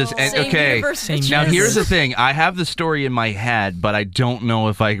 Same okay. universe, Same bitches. Now here's the thing. I have the story in my head, but I don't know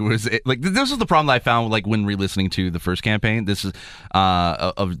if I was like. This is the problem that I found like when re-listening to the first campaign. This is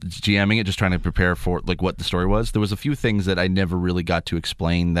of GMing it, just trying to prepare for like what the story was. There was a few things that I never really got to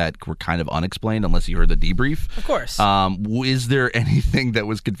explain that were kind of unexplained unless you heard the debrief. Of course. Is there anything that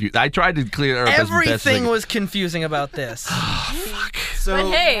was confused? I tried to clear it up as best as I Everything could. was confusing about this. So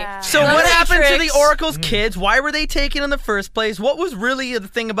But hey, Yeah. So the what happened to the Matrix- Oracle's kids? Why were they taken in the first place? What was really the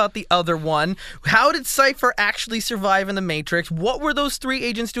thing about the other one? How did Cypher actually survive in the Matrix? What were those 3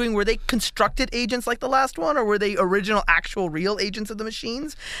 agents doing? Were they constructed agents like the last one, or were they original, actual, real agents of the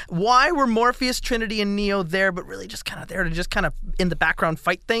machines? Why were Morpheus, Trinity, and Neo there, but really just kind of there to just kind of in the background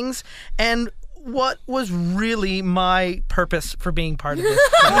fight things? And what was really my purpose for being part of this?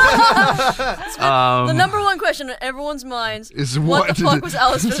 The number one question on everyone's minds Is what what the fuck was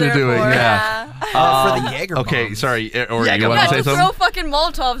Alistair there doing? for? Yeah. for the Jaeger Okay, bombs. sorry, Ori, Yeah, you go want Yeah, to say to something? throw fucking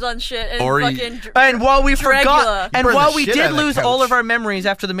Molotovs on shit and Or you- fucking. And while we Dragula. forgot, and Burn the while we shit did out of the lose all couch. of our memories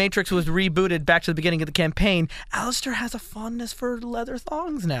after the Matrix was rebooted back to the beginning of the campaign, Alistair has a fondness for leather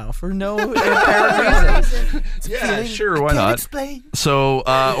thongs now for no apparent reason. Yeah, sure, why not? Explain. So,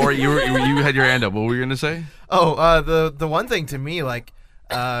 Ori, you had your hand up. What were you gonna say? Oh, the one thing to me like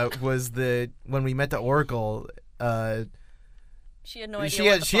was when we met the Oracle. She had no idea. She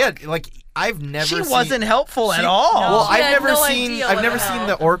what had the she fuck. had like I've never. She seen, wasn't helpful at she- all. Well, She I've had never no seen idea I've what never the seen hell.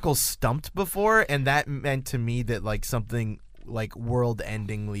 the Oracle stumped before, and that meant to me that like something like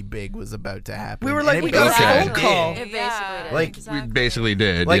world-endingly big was about to happen. We were And like, it we got a basically phone did. call. It basically did. Like, We basically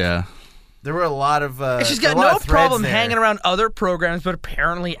did, Like- yeah. There were a lot of. And she's got no problem hanging around other programs, but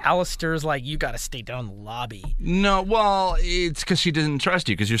apparently Alistair's like, you got to stay down in the lobby. No, well, it's because she didn't trust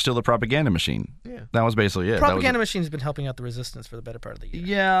you because you're still the propaganda machine. Yeah. That was basically it. Propaganda machine's been helping out the resistance for the better part of the year.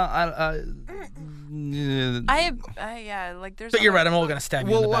 Yeah, there's. But you're right. I'm all gonna stab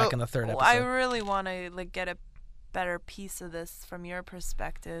you in the back in the third episode. I really want to get a better piece of this from your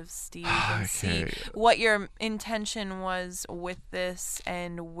perspective, Steve, and see what your intention was with this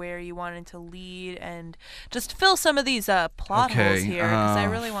and where you wanted to lead, and just fill some of these plot holes here because I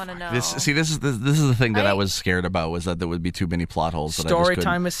really want to know. This is the thing that I was scared about, was that there would be too many plot holes. Story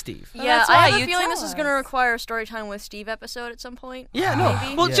time with Steve. Yeah, I have a feeling this is going to require a story time with Steve episode at some point. Yeah, no.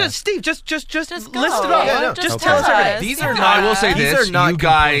 Maybe. Well, just Steve, just list it off. Yeah, no. Just tell us everything. These are not. I will say this: are not you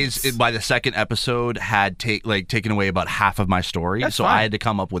guys, complaints. by the second episode, had taken away about half of my story, That's so fine. I had to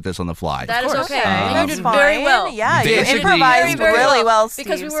come up with this on the fly. That is okay. That's You did very fine. well. Yeah, you Basically- improvised Very really well, Steve.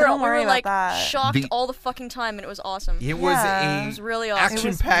 Because we so were, don't worry like about that. shocked The- all the fucking time, and it was awesome. It was Yeah. a It was really awesome.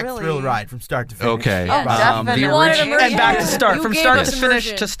 action-packed really- thrill ride from start to finish. Okay. Oh, definitely. The You wanted origi- immersion. And back to start, You from gave start us to finish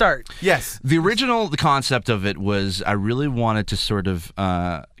immersion. to start. Yes. The concept of it was, I really wanted to sort of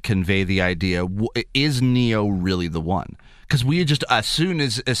convey the idea: is Neo really the one? Because we just, as soon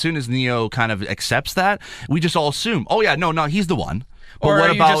as Neo kind of accepts that, we just all assume, oh yeah, no, he's the one. But Or what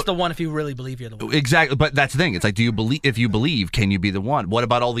are you about just the one if you really believe you're the one? Exactly, but that's the thing. It's like, do you believe? If you believe, can you be the one? What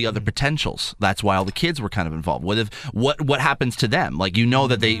about all the other potentials? That's why all the kids were kind of involved. What happens to them? Like, you know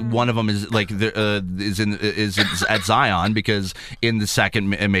that one of them is like is at Zion, because in the second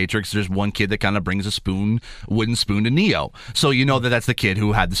Matrix, there's one kid that kind of brings a wooden spoon to Neo. So you know that that's the kid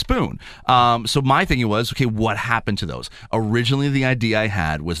who had the spoon. So my thinking was, okay, what happened to those? Originally, the idea I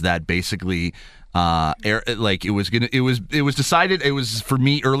had was that basically, it was decided, it was for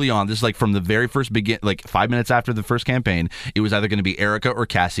me early on, this is like from the very first like 5 minutes after the first campaign, it was either going to be Erica or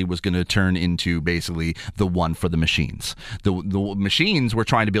Cassie was going to turn into basically the one for the machines. The machines were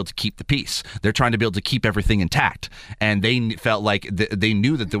trying to be able to keep the peace. They're trying to be able to keep everything intact, and they felt like they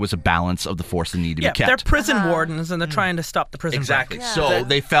knew that there was a balance of the force that needed to be kept. They're prison wardens, and they're trying to stop the prison Exactly. break. So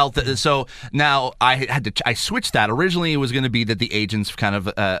they felt that. So now I switched that. Originally, it was going to be that the agents kind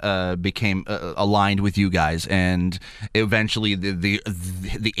of became aligned with you guys, and eventually the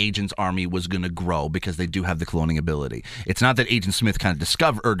agents' army was going to grow because they do have the cloning ability. It's not that Agent Smith kind of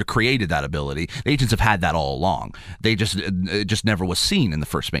discovered or created that ability. The agents have had that all along. It just never was seen in the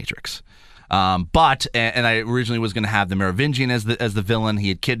first Matrix. But I originally was going to have the Merovingian as the villain. He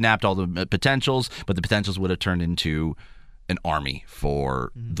had kidnapped all the potentials, but the potentials would have turned into an army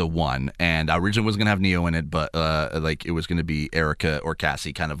for the one, and I originally was gonna have Neo in it, but it was gonna be Erica or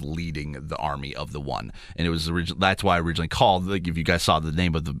Cassie kind of leading the army of the one, and it was that's why I originally called, like, if you guys saw the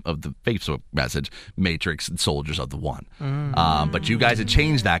name of the Facebook message, Matrix Soldiers of the One. But you guys had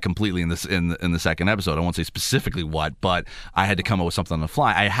changed that completely in the second episode. I won't say specifically what, but I had to come up with something on the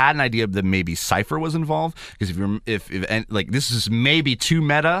fly. I had an idea that maybe Cypher was involved, because if this is maybe too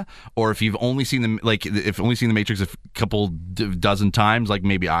meta, or if you've only seen the Matrix a couple dozen times, like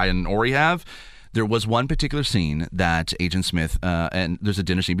maybe I and Ori have, there was one particular scene that Agent Smith, and there's a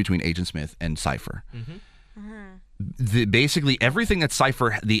dinner scene between Agent Smith and Cypher. Basically everything that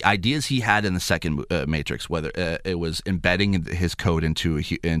Cypher, the ideas he had in the second Matrix, whether it was embedding his code into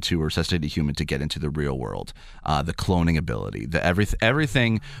a resuscitated human to get into the real world, the cloning ability,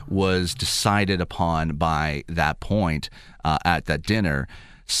 everything was decided upon by that point at that dinner.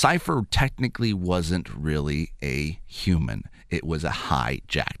 Cypher technically wasn't really a human. It was a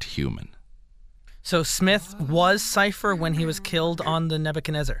hijacked human. So Smith was Cypher when he was killed on the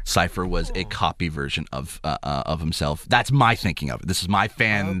Nebuchadnezzar. Cypher was a copy version of himself. That's my thinking of it. This is my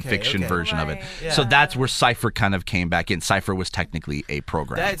fan fiction version of it. Right. Yeah. So that's where Cypher kind of came back in. Cypher was technically a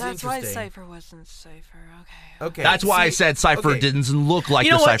program. That's why interesting. Cypher wasn't Cypher. Okay. That's why I see- said Cypher okay. didn't look like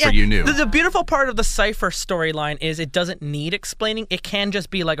You know the what? Cypher Yeah, you knew. The beautiful part of the Cypher storyline is it doesn't need explaining. It can just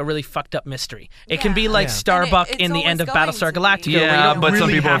be like a really fucked up mystery. It can be like Yeah. Starbuck And in the it's end of always Battlestar going to be. Galactica. where you don't but some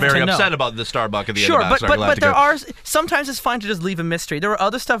really people are have very to know. upset about the Starbuck at the Sure, end of but Battlestar but Galactica. there are sometimes it's fine to just leave a mystery. There were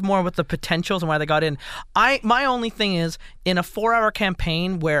other stuff more with the potentials and why they got in. My only thing is in a 4-hour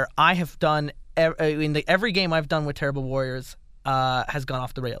campaign where I have done every game I've done with Terrible Warriors has gone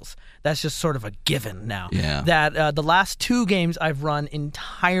off the rails. That's just sort of a given now. Yeah. That the last 2 games I've run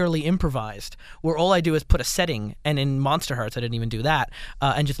entirely improvised, where all I do is put a setting, and in Monster Hearts I didn't even do that,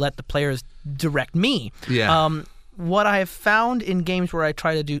 and just let the players direct me. Yeah. What I have found in games where I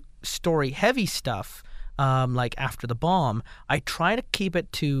try to do story-heavy stuff, like After the Bomb, I try to keep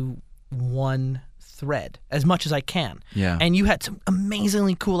it to one thread as much as I can. Yeah. And you had some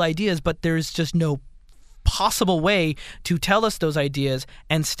amazingly cool ideas, but there's just no possible way to tell us those ideas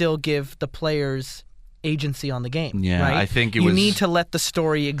and still give the players agency on the game. Yeah, right? I think you need to let the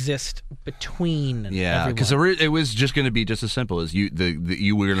story exist between. Yeah, because it was just going to be just as simple as you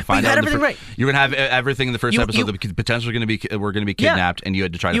were going to find you out had everything right. You were going to have everything in the first episode that potentially were going to be kidnapped, and you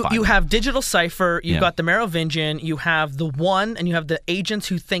had to try to find. You have Digital Cipher. You've Yeah. got the Merovingian. You have the One, and you have the agents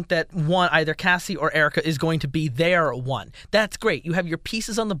who think that one, either Cassie or Erica, is going to be their One. That's great. You have your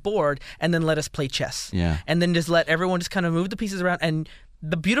pieces on the board, and then let us play chess. Yeah. And then just let everyone just kind of move the pieces around. And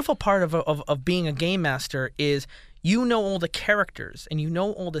the beautiful part of being a game master is you know all the characters and you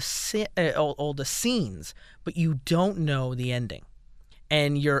know all the scenes, but you don't know the ending,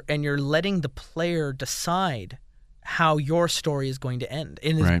 and you're letting the player decide how your story is going to end.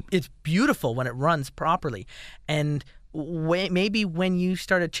 And it's beautiful when it runs properly. And maybe when you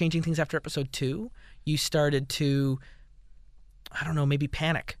started changing things after episode 2, you started to, I don't know, maybe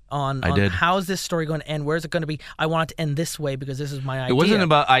panic on how's this story going to end? Where's it going to be? I want it to end this way because this is my idea. It wasn't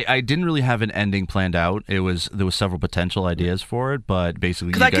about. I didn't really have an ending planned out. There was several potential ideas for it, but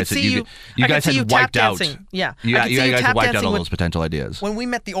basically you guys had wiped out. Yeah, you guys had wiped out all those potential ideas. When we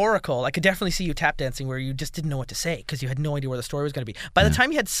met the Oracle, I could definitely see you tap dancing where you just didn't know what to say because you had no idea where the story was going to be. By the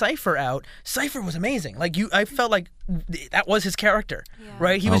time you had Cipher out, Cipher was amazing. Like I felt like that was his character,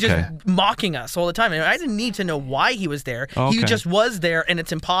 right? He was just mocking us all the time, and I didn't need to know why he was there. He just was there, and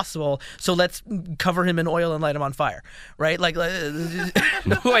it's impossible. So let's cover him in oil and light him on fire, right? Like,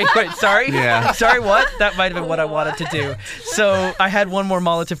 wait, sorry, sorry, what? That might have been what I wanted to do. So I had one more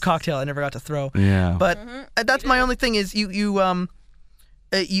Molotov cocktail I never got to throw. Yeah, but that's my only thing is you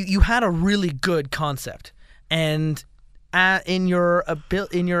had a really good concept, and in your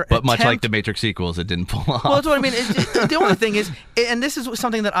but much like the Matrix sequels, it didn't pull off. Well, that's what I mean. The only thing is, and this is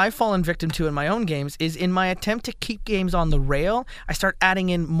something that I've fallen victim to in my own games, is in my attempt to keep games on the rail, I start adding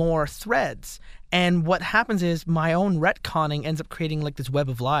in more threads. And what happens is my own retconning ends up creating like this web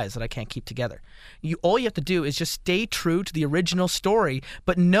of lies that I can't keep together. All you have to do is just stay true to the original story,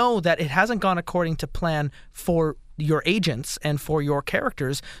 but know that it hasn't gone according to plan for your agents and for your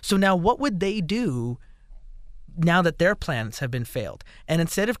characters. So now what would they do now that their plans have been failed? And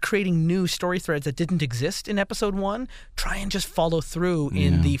instead of creating new story threads that didn't exist in episode 1, try and just follow through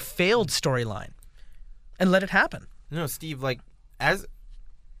in the failed storyline and let it happen. No, Steve,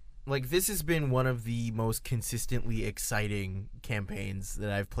 this has been one of the most consistently exciting campaigns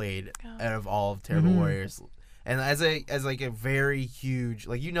that I've played out of all of Terrible Warriors. And as a very huge,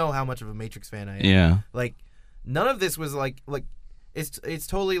 you know how much of a Matrix fan I am. Yeah. None of this was it's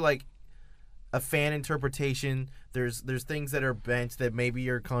totally a fan interpretation. There's things that are bent that maybe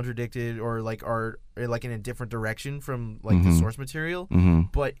are contradicted or are in a different direction from the source material.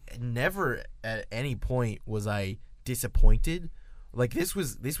 But never at any point was I disappointed. This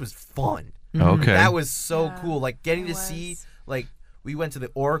was fun. Okay. That was so cool. Getting to see we went to the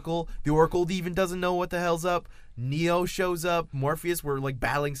Oracle. The Oracle even doesn't know what the hell's up. Neo shows up. Morpheus were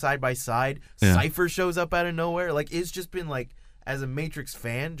battling side by side. Yeah. Cypher shows up out of nowhere. It's just been as a Matrix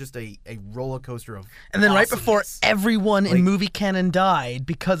fan, just a roller coaster of And then right awesomeness. before everyone in movie canon died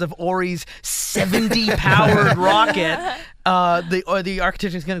because of Ori's 70-powered rocket, the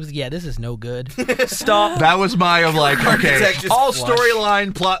architect is going to go, this is no good. Stop. That was my okay, just all flush.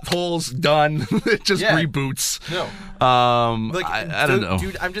 Storyline plot holes done. It just reboots. No. I don't know.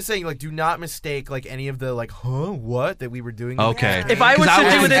 Dude, I'm just saying, do not mistake any of the what that we were doing. Okay. If I was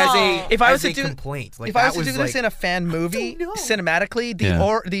to do this, if I was as to a do complaint, if I was to do this in a fan movie, cinematically,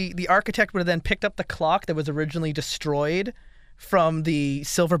 the architect would have then picked up the clock that was originally destroyed from the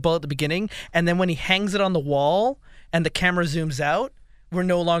silver bullet at the beginning, and then when he hangs it on the wall and the camera zooms out, we're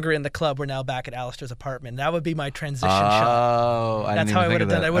no longer in the club. We're now back at Alistair's apartment. That would be my transition shot. Oh, That's how I would have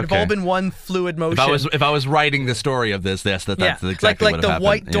done it. It would have all been one fluid motion. If I was writing the story of this, that's exactly like what the happened.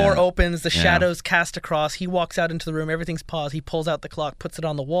 white door opens, the shadows cast across. He walks out into the room. Everything's paused. He pulls out the clock, puts it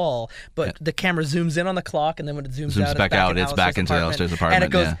on the wall, but the camera zooms in on the clock, and then when it zooms out, back out. It's back into Alistair's apartment,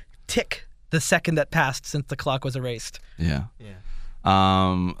 and it goes tick the second that passed since the clock was erased. Yeah.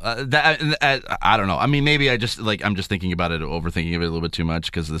 That I don't know. I mean, maybe I just I'm just thinking about it, overthinking of it a little bit too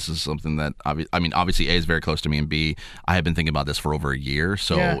much, because this is something that obviously A is very close to me, and B, I have been thinking about this for over a year,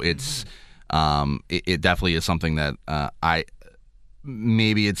 so it's it definitely is something that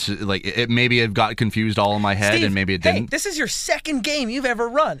maybe it's maybe it got confused all in my head, Steve, and maybe it didn't. Hey, this is your second game you've ever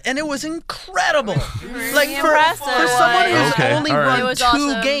run, and it was incredible. For impressive. someone who's Okay, only all right. run It was 2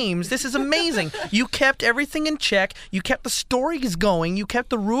 awesome. games, this is amazing. You kept everything in check. You kept the stories going. You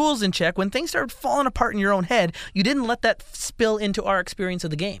kept the rules in check. When things started falling apart in your own head, you didn't let that spill into our experience of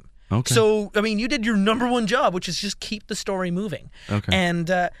the game. Okay. So, I mean, you did your number one job, which is just keep the story moving. Okay. And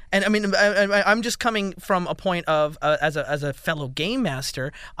I mean, I'm just coming from a point of as a fellow game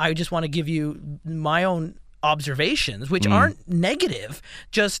master, I just want to give you my own observations, which aren't negative.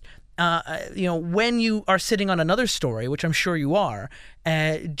 Just when you are sitting on another story, which I'm sure you are,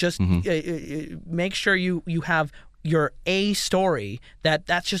 just make sure you have your A story,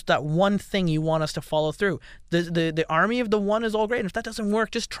 that's just that one thing you want us to follow through. The army of the one is all great, and if that doesn't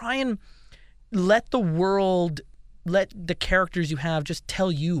work, just try and let the world, let the characters you have just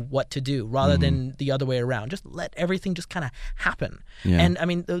tell you what to do rather than the other way around. Just let everything just kind of happen. Yeah. And I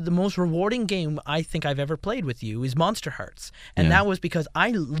mean, the most rewarding game I think I've ever played with you is Monster Hearts. And that was because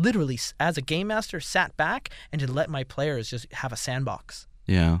I literally, as a game master, sat back and just let my players just have a sandbox.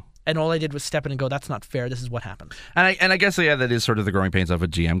 Yeah. And all I did was step in and go, that's not fair. This is what happened. And I guess that is sort of the growing pains of a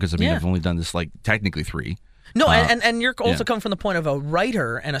GM, because I've only done this like technically 3. No, and you're also coming from the point of a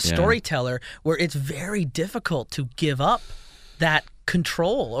writer and a storyteller where it's very difficult to give up that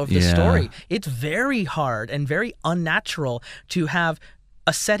control of the story. It's very hard and very unnatural to have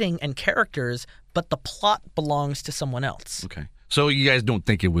a setting and characters, but the plot belongs to someone else. Okay. So you guys don't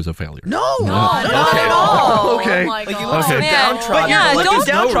think it was a failure? No, not at all. Okay. Oh my Like, you God. look so man. downtrodden. But yeah, like, don't- there's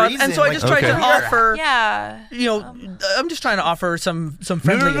no downtrodden, reason. and so I just tried to offer. Yeah. I'm just trying to offer some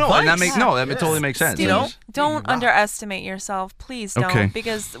friendly No. advice. And that totally makes sense. You know? Don't underestimate yourself. Please don't. Okay.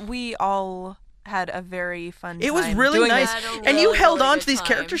 Because we all had a very fun time. It was really doing nice, this. had a and you really, held really on good to these time.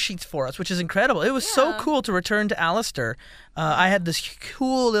 character sheets for us, which is incredible. It was so cool to return to Alistair. I had this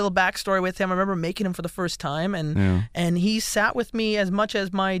cool little backstory with him. I remember making him for the first time, and he sat with me as much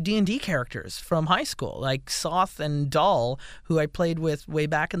as my D&D characters from high school, like Soth and Dahl, who I played with way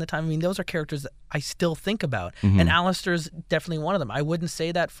back in the time. I mean, those are characters that I still think about, and Alistair's definitely one of them. I wouldn't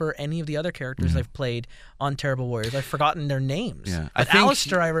say that for any of the other characters I've played on Terrible Warriors. I've forgotten their names. Yeah. But I think-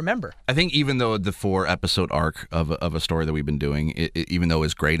 Alistair, I remember. I think even though the 4-episode arc of a story that we've been doing, it even though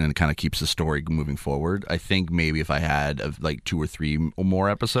it's great and it kind of keeps the story moving forward, I think maybe if I had like 2 or 3 or more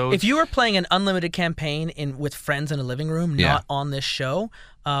episodes. If you were playing an unlimited campaign with friends in a living room, not on this show,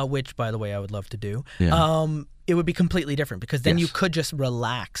 which, by the way, I would love to do, it would be completely different, because then you could just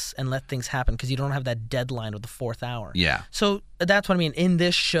relax and let things happen because you don't have that deadline of the 4th hour. Yeah. So that's what I mean. In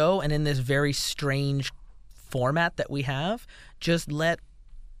this show and in this very strange format that we have, just let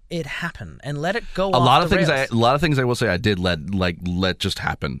it happen and let it go. a lot of the things rails. I will say I did let just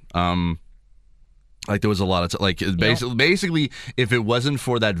happen. Like there was a lot of basically if it wasn't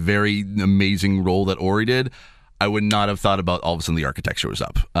for that very amazing role that Ori did, I would not have thought about all of a sudden the architecture was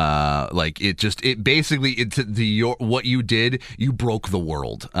up. What you did, you broke the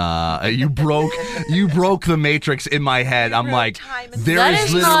world. You broke the Matrix in my head. I'm like, there That is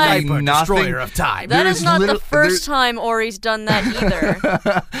is literally Sniper, nothing. destroyer of time. That There is is not the literally- first time Ori's done that either.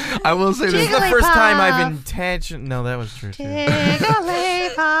 I will say This this. is the first time I've intention. No, that was true too. This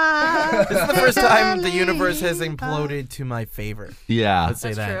is the first time the universe has imploded to my favor. Yeah. Let's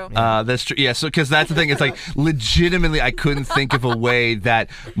say That's that. true. Yeah. That's true. Yeah, so because that's the thing. It's like legitimately, I couldn't think of a way that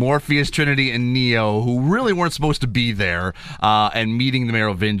Morpheus, Trinity, and Neo, who really weren't supposed to be there, and meeting the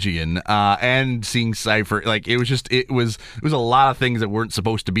Merovingian, and seeing Cypher, like it was a lot of things that weren't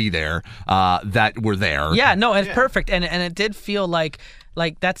supposed to be there, that were there. Yeah, no, it's perfect, and it did feel like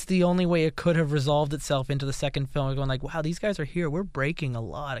that's the only way it could have resolved itself into the second film. Going like, wow, these guys are here. We're breaking a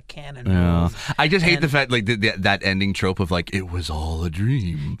lot of canon rules. I just hate the fact like that ending trope of like it was all a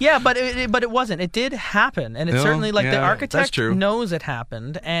dream. Yeah, but it wasn't. It did happen, and it's certainly like the yeah, that's architect true. knows it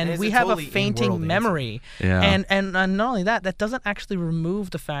happened, and it's we a have totally a fainting in-world memory. Yeah. And not only that doesn't actually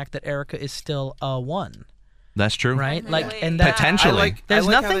remove the fact that Erica is still a one. That's true. Right? Really? Like, and that Potentially. there's I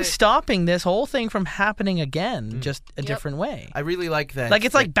like how nothing they- stopping this whole thing from happening again, just a different way. I really like that. Like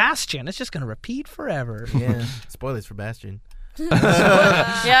it's like Bastion. It's just going to repeat forever. yeah. Spoilers for Bastion.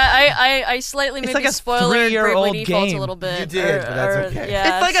 Yeah, I slightly maybe like a spoiled 3-year-old Bravely Default game. a little bit. You did, but that's okay.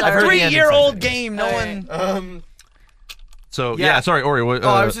 Yeah, It's like sorry. a heard the ending 3-year-old sometimes. game. No one. So Yeah. sorry, Ori. What,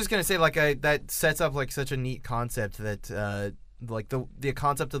 I was just gonna say that sets up like such a neat concept that like the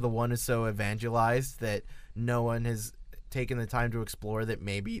concept of the one is so evangelized that no one has taken the time to explore that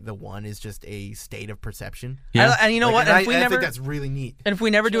maybe the one is just a state of perception. Yeah. And you know what? And And if we I never think that's really neat. And if we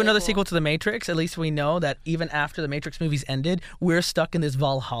never do really another cool. sequel to The Matrix, at least we know that even after the Matrix movies ended, we're stuck in this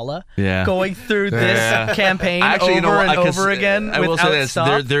Valhalla, Yeah. going through this Yeah. campaign Actually, you know over what? and 'Cause, over again I will without say this: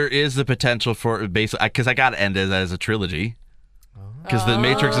 stop. there is the potential for basically because I got to end it as a trilogy because the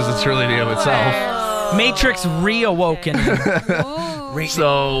Matrix is a trilogy of itself. Matrix reawoken.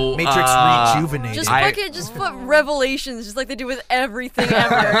 So Matrix rejuvenated. Just I- fucking just put Revelations, just like they do with everything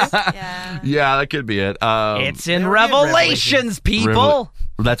ever. Yeah. Yeah, that could be it. It's in There we have Revelations, people.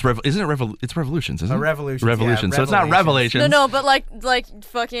 That's isn't it it's Revolutions, isn't it? Revolutions. Revolutions. Yeah, so it's not Revelations. No, but like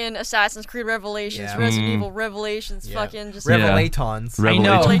fucking Assassin's Creed Revelations, Yeah. Resident Evil Revelations, fucking just Revelatons. I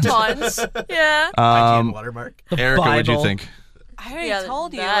know. Tons. Yeah. IGN watermark. The Erica, what'd you Bible. think? I already Yeah,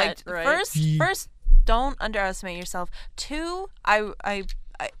 told you. that, Like right. first, don't underestimate yourself. 2,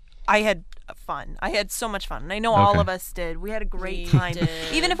 I had fun. I had so much fun, and I know all Okay. of us did. We had a great We time. did.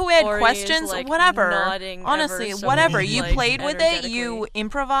 Even if we had Ori is, questions, like, whatever. nodding Honestly, ever so, whatever. You like, played with it. You energetically.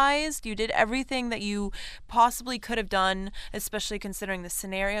 improvised. You did everything that you possibly could have done, especially considering the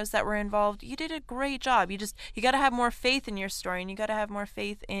scenarios that were involved. You did a great job. You got to have more faith in your story, and you got to have more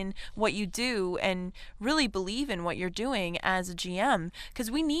faith in what you do, and really believe in what you're doing as a GM, because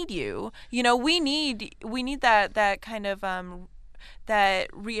we need you. You know, we need that kind of that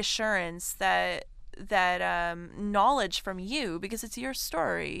reassurance, that knowledge from you, because it's your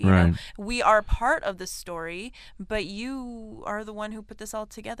story. You know? Right. We are part of the story, but you are the one who put this all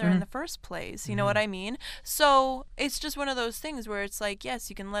together in the first place. You know what I mean? So it's just one of those things where it's like, yes,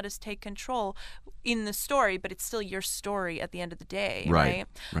 you can let us take control in the story, but it's still your story at the end of the day. Right.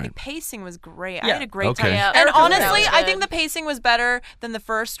 The Right. pacing was great. I Yeah. had a great Okay. time. Yeah, And Erica was honestly, I good. think the pacing was better than the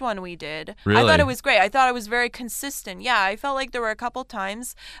first one we did. I Really? thought it was great. I thought it was very consistent. Yeah, I felt like there were a couple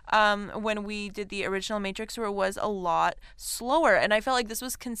times when we did the original Matrix where it was a lot slower, and I felt like this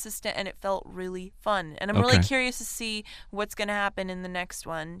was consistent and it felt really fun. And I'm really Okay. curious to see what's going to happen in the next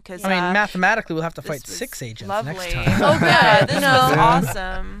one, because I mean, mathematically, we'll have to fight this was 6 agents lovely. next time. Oh, Yeah, good. this No. was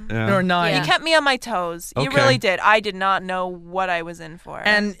awesome. Yeah. Or 9. Yeah. You kept me on my toes. You Okay. really did. I did not know what I was in for.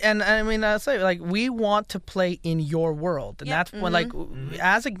 And I mean, I'll say, like, we want to play in your world, and Yep. that's when, like,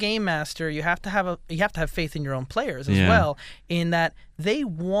 as a game master, you have to have faith in your own players as Yeah. well, in that they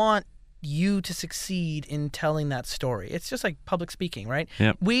want you to succeed in telling that story. It's just like public speaking, right?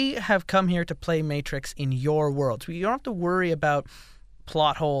 Yep. We have come here to play Matrix in your world, so you don't have to worry about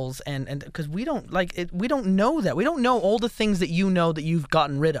plot holes and because we don't like it. We don't know that. We don't know all the things that you know that you've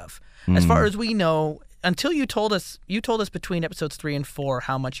gotten rid of. As far as we know, until you told us between episodes 3 and 4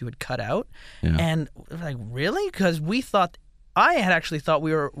 how much you had cut out, Yeah. and like, really? Because I had actually thought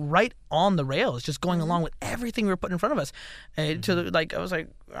we were right on the rails, just going along with everything we were putting in front of us. I was like,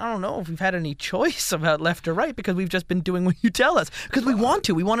 I don't know if we've had any choice about left or right, because we've just been doing what you tell us because we want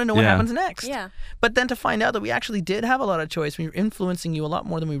to. We want to know what Yeah. happens next. Yeah. But then to find out that we actually did have a lot of choice, we were influencing you a lot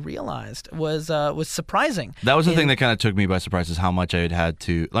more than we realized, was surprising. That was the thing that kind of took me by surprise, is how much I had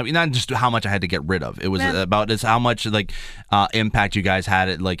to, I mean, not just how much I had to get rid of. It was about how much like impact you guys had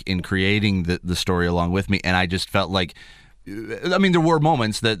it like in creating the story along with me, and I just felt like, I mean, there were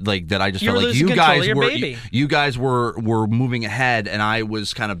moments that I just You felt were like losing you control guys of your were baby. you guys were moving ahead, and I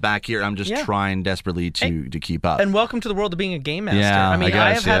was kind of back here. I'm just Yeah. trying desperately to keep up. And welcome to the world of being a game master. Yeah, I mean, I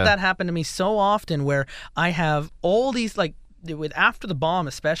I guess, have had yeah. that happen to me so often, where I have all these, like, with After the Bomb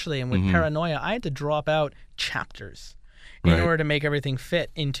especially, and with Paranoia, I had to drop out chapters in Right. order to make everything fit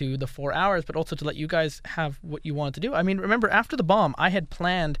into the 4 hours, but also to let you guys have what you wanted to do. I mean, remember, After the Bomb, I had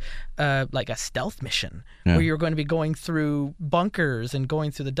planned like a stealth mission where you were going to be going through bunkers and going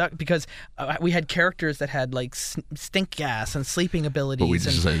through the duct, because we had characters that had like stink gas and sleeping abilities, we just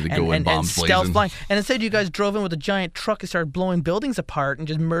and, decided to go in and bombs stealth blazing. flying. And instead, you guys drove in with a giant truck and started blowing buildings apart and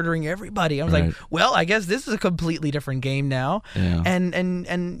just murdering everybody. I was like, Right. well, I guess this is a completely different game now. Yeah.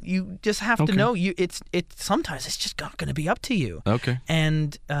 And you just have to Okay. know it's sometimes it's just going to be up to you. Okay.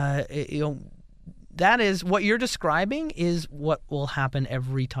 And that is what you're describing is what will happen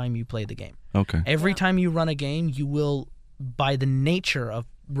every time you play the game. Okay. Every time you run a game, you will, by the nature of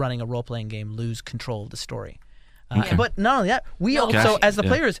running a role-playing game, lose control of the story. But not only that, we also, Cassie, as the yeah.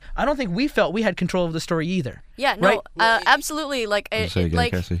 players, I don't think we felt we had control of the story either. Yeah, no, Right? absolutely. Like, Say again,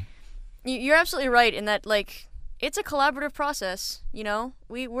 like Cassie. you're absolutely right in that, like, it's a collaborative process. You know,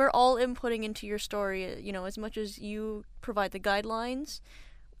 we're all inputting into your story. You know, as much as you provide the guidelines,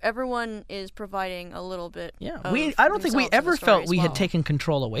 everyone is providing a little bit. Yeah, of I don't think we themselves in the ever story felt as we had well. taken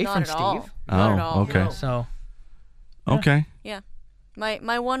control away Not from at Steve. all. Not at all. okay. No. So Okay. Yeah,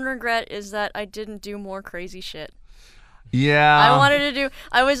 my one regret is that I didn't do more crazy shit. Yeah.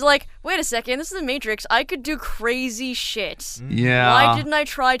 I was like, wait a second, this is the Matrix. I could do crazy shit. Yeah. Why didn't I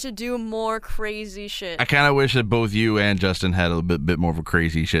try to do more crazy shit? I kind of wish that both you and Justin had a bit more of a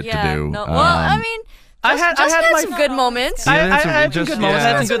crazy shit yeah, to do. no. Well, I mean, Justin had my some good moments. Yeah, I that's had some just- good moments. yeah.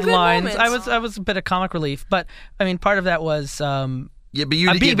 I had some Some good good lines. moments. I was a bit of comic relief, but I mean, part of that was yeah, but you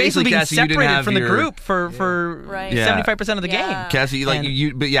basically basically being Cassie, you didn't separated have from the your, group for Right. Yeah. 75% of the Yeah. game. Cassie, like And-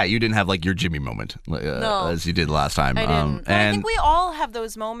 you, but yeah, you didn't have like your Jimmy moment No. as you did last time. I didn't. But I And think we all have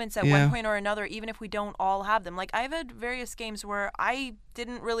those moments at Yeah. one point or another, even if we don't all have them. Like, I've had various games where I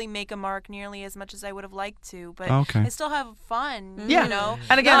didn't really make a mark nearly as much as I would have liked to, but Okay. I still have fun. Yeah. You know.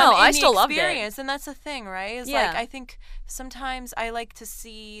 And again, No, in I the still loved it. experience, and that's the thing, right? Is Yeah. like I think sometimes I like to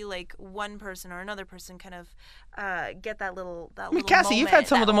see like one person or another person kind of get that little. I mean, Cassie, you've had moment,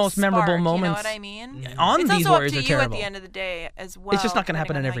 some that of the little most memorable spark, moments You know what I mean? on It's these also Warriors up Are to you Terrible. at the end of the day as well. It's just not gonna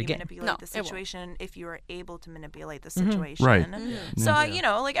happen depending in on how every you game. Manipulate No, the it won't. situation if you are able to manipulate the Mm-hmm. situation. Right. So you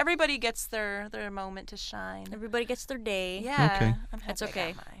know, like everybody gets their moment to shine. Everybody gets their day. Yeah. Okay. I'm happy That's I got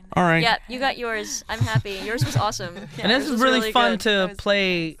okay. mine. All right. Yeah, you got yours. I'm happy. Yours was awesome. And this Yours is was really fun good. to That was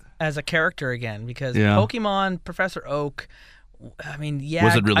play as a character again because Yeah. Pokemon Professor Oak. I mean, yeah,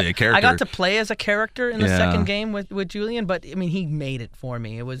 Wasn't really a I character. got to play as a character in the Yeah. second game with Julian, but I mean, he made it for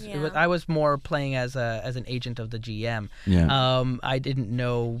me. It was Yeah. I was more playing as an agent of the GM. Yeah. I didn't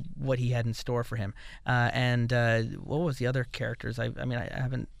know what he had in store for him. And what was the other characters? I mean, I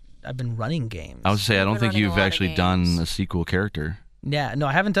haven't. I've been running games. I was to say, I You've don't been think running a you've lot of actually done games. a sequel character. Yeah, no,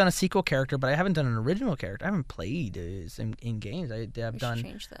 I haven't done a sequel character, but I haven't done an original character. I haven't played in games. I've We should done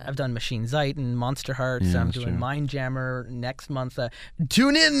change that. I've done Machine Zeit and Monster Hearts. Yeah, I'm that's doing true. Mindjammer next month.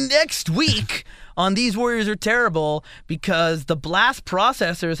 Tune in next week on These Warriors Are Terrible because the Blast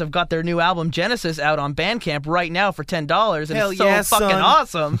Processors have got their new album Genesis out on Bandcamp right now for $10, and Hell it's so yeah, fucking son.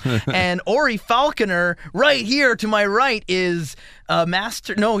 awesome. And Ori Falconer right here to my right is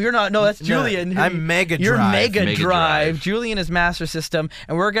Master. No, you're not. No, that's No, Julian. I'm Mega You're Drive. Mega Mega Drive. Drive. Julian is Master System,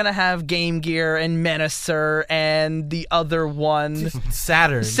 and we're gonna have Game Gear and Menacer and the other one.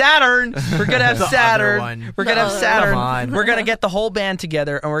 Saturn. Saturn. We're gonna have The other Saturn. one. We're gonna have The other Saturn. Come on. We're gonna get the whole band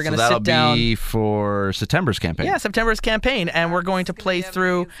together, and we're So gonna that'll sit down. be for September's campaign. Yeah, September's campaign, and we're going to gonna play be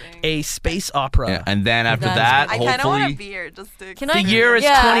through amazing. a space opera. Yeah, and then after That's that, I kind of want a hopefully, beer just to. Can The I? year is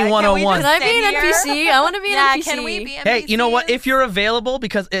yeah, 2101. Can I be an Sit here? NPC? I want to be an Yeah, NPC. can we be NPCs? Hey, you know what? If you're available,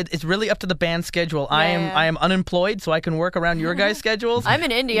 because it's really up to the band schedule. I Yeah. am unemployed, so I can work around your guys' schedules. I'm an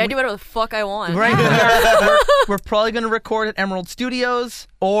indie. I do whatever the fuck I want. Right, we're probably going to record at Emerald Studios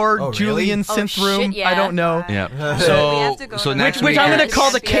or Oh, really? Julian Oh, Synth shit, Room. yeah. I don't know. yeah. We So have to go so to next that. Which week, I'm going to Yes,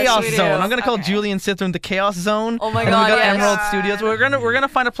 call the yes, Chaos we do. Zone. I'm going to call Okay. Julian Synth Room the Chaos Zone. Oh my And God, we got yes. Emerald Studios. We're gonna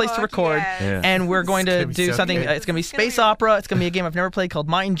find a place to Fuck record, yes. Yeah. and we're going to gonna be do so something. good. It's going to be It's gonna space be- opera. It's going to be a game I've never played called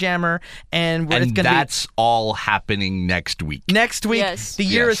Mindjammer, and it's and going to be that's all happening next week. next week. Yes. The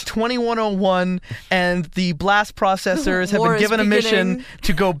year Yes. is 2101, and the Blast Processors have War been is given a mission beginning.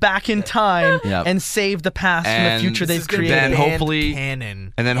 to go back in time Yep. and save the past from the And future this they've is gonna be created. Then band hopefully-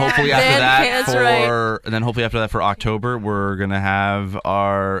 canon. And then Yeah, hopefully Van after that Cans, for October, we're gonna have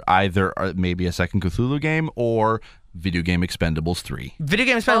our either maybe a second Cthulhu game or Video Game Expendables 3. Video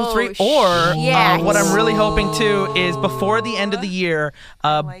Game Expendables Oh, 3, or yes. what I'm really hoping to is before the end of the year,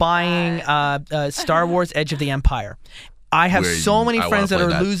 my buying Star Wars Edge of the Empire. I have Where so many I wanna friends that play are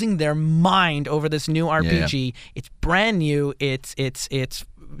that. losing their mind over this new RPG. It's brand new. It's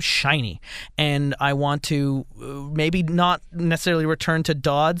shiny, and I want to maybe not necessarily return to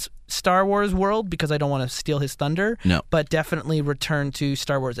Dodd's Star Wars world because I don't want to steal his thunder. No. But definitely return to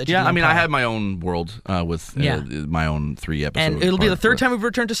Star Wars Edge of Yeah, the I mean, I Empire. have my own world with Yeah. my own 3 episodes. And it'll be the third time we've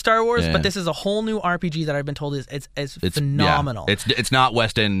returned to Star Wars, Yeah. but this is a whole new RPG that I've been told is It's phenomenal. Yeah, it's not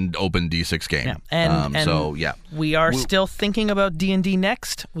West End open D6 game. Yeah, and so yeah, we are still thinking about D&D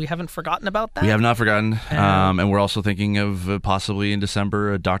next. We haven't forgotten about that. we have not forgotten. And we're also thinking of possibly in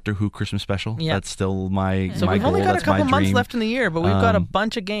December a Doctor Who Christmas special. Yeah. That's still my So my we've goal. only got a That's my couple months dream. left in the year, but we've got a Um,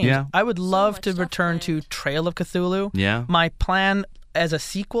 bunch of games. yeah. I would love much to stuff return to planned. Trail of Cthulhu. Yeah. My plan as a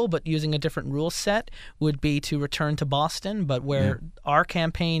sequel, but using a different rule set, would be to return to Boston, but where our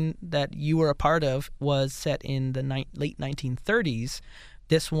campaign that you were a part of was set in the late 1930s.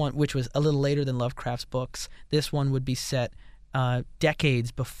 This one, which was a little later than Lovecraft's books, this one would be set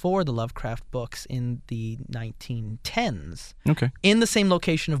decades before the Lovecraft books in the 1910s. Okay. In the same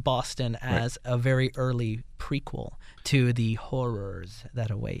location of Boston as a very early prequel to the horrors that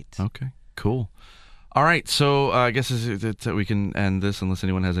await. Okay. Cool. All right. So I guess that we can end this unless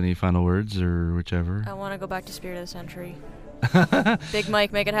anyone has any final words or whichever. I want to go back to Spirit of the Century. Big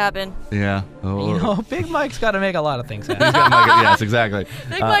Mike, make it happen. Yeah. You know, Big Mike's got to make a lot of things happen. Yes, exactly.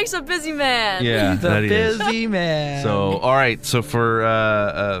 Big Mike's a busy man. Yeah, The that he is. busy man. So, all right. So for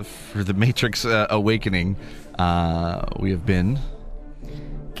the Matrix Awakening, we have been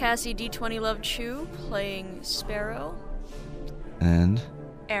Cassie D20 Love Chew playing Sparrow. and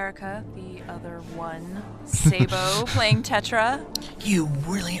Erica, the other one. Sabo playing Tetra. You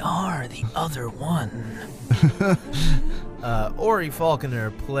really are the other one. Ori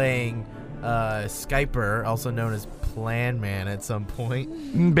Falconer playing Skyper, also known as Plan Man at some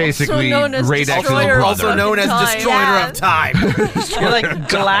point. Basically, Also known as Radex's Destroyer of Also brother. known as Time. Destroyer Yeah. of Time. You're like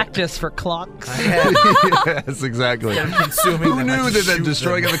Galactus for clocks. Yes, exactly. Consuming Who them, knew I that just the shoot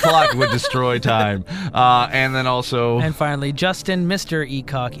destroying them. of the clock would destroy time? And then also, And finally, Justin, Mr.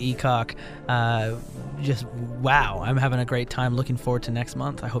 Ecock. Just wow, I'm having a great time. Looking forward to next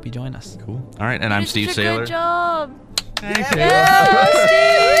month. I hope you join us. cool. All right, and I'm You did Steve such a Saylor. Good job.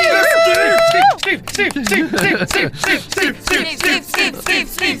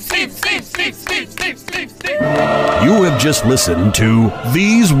 You have just listened to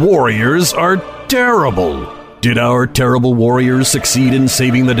These Warriors Are Terrible. Did our terrible warriors succeed in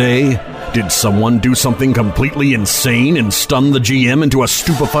saving the day? Did someone do something completely insane and stun the GM into a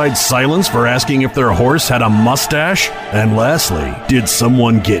stupefied silence for asking if their horse had a mustache? And lastly, did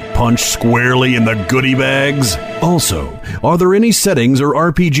someone get punched squarely in the goodie bags? Also, are there any settings or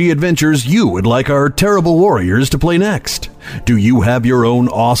RPG adventures you would like our terrible warriors to play next? Do you have your own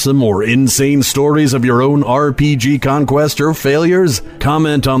awesome or insane stories of your own RPG conquest or failures?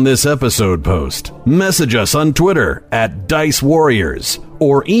 Comment on this episode post. Message us on Twitter at Dice Warriors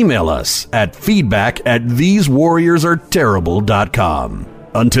or email us at feedback@thesewarriorsarterrible.com.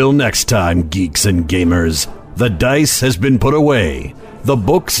 Until next time, geeks and gamers, the dice has been put away, the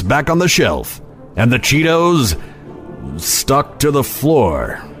books back on the shelf, and the Cheetos stuck to the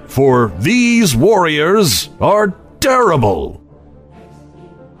floor. For these warriors are terrible.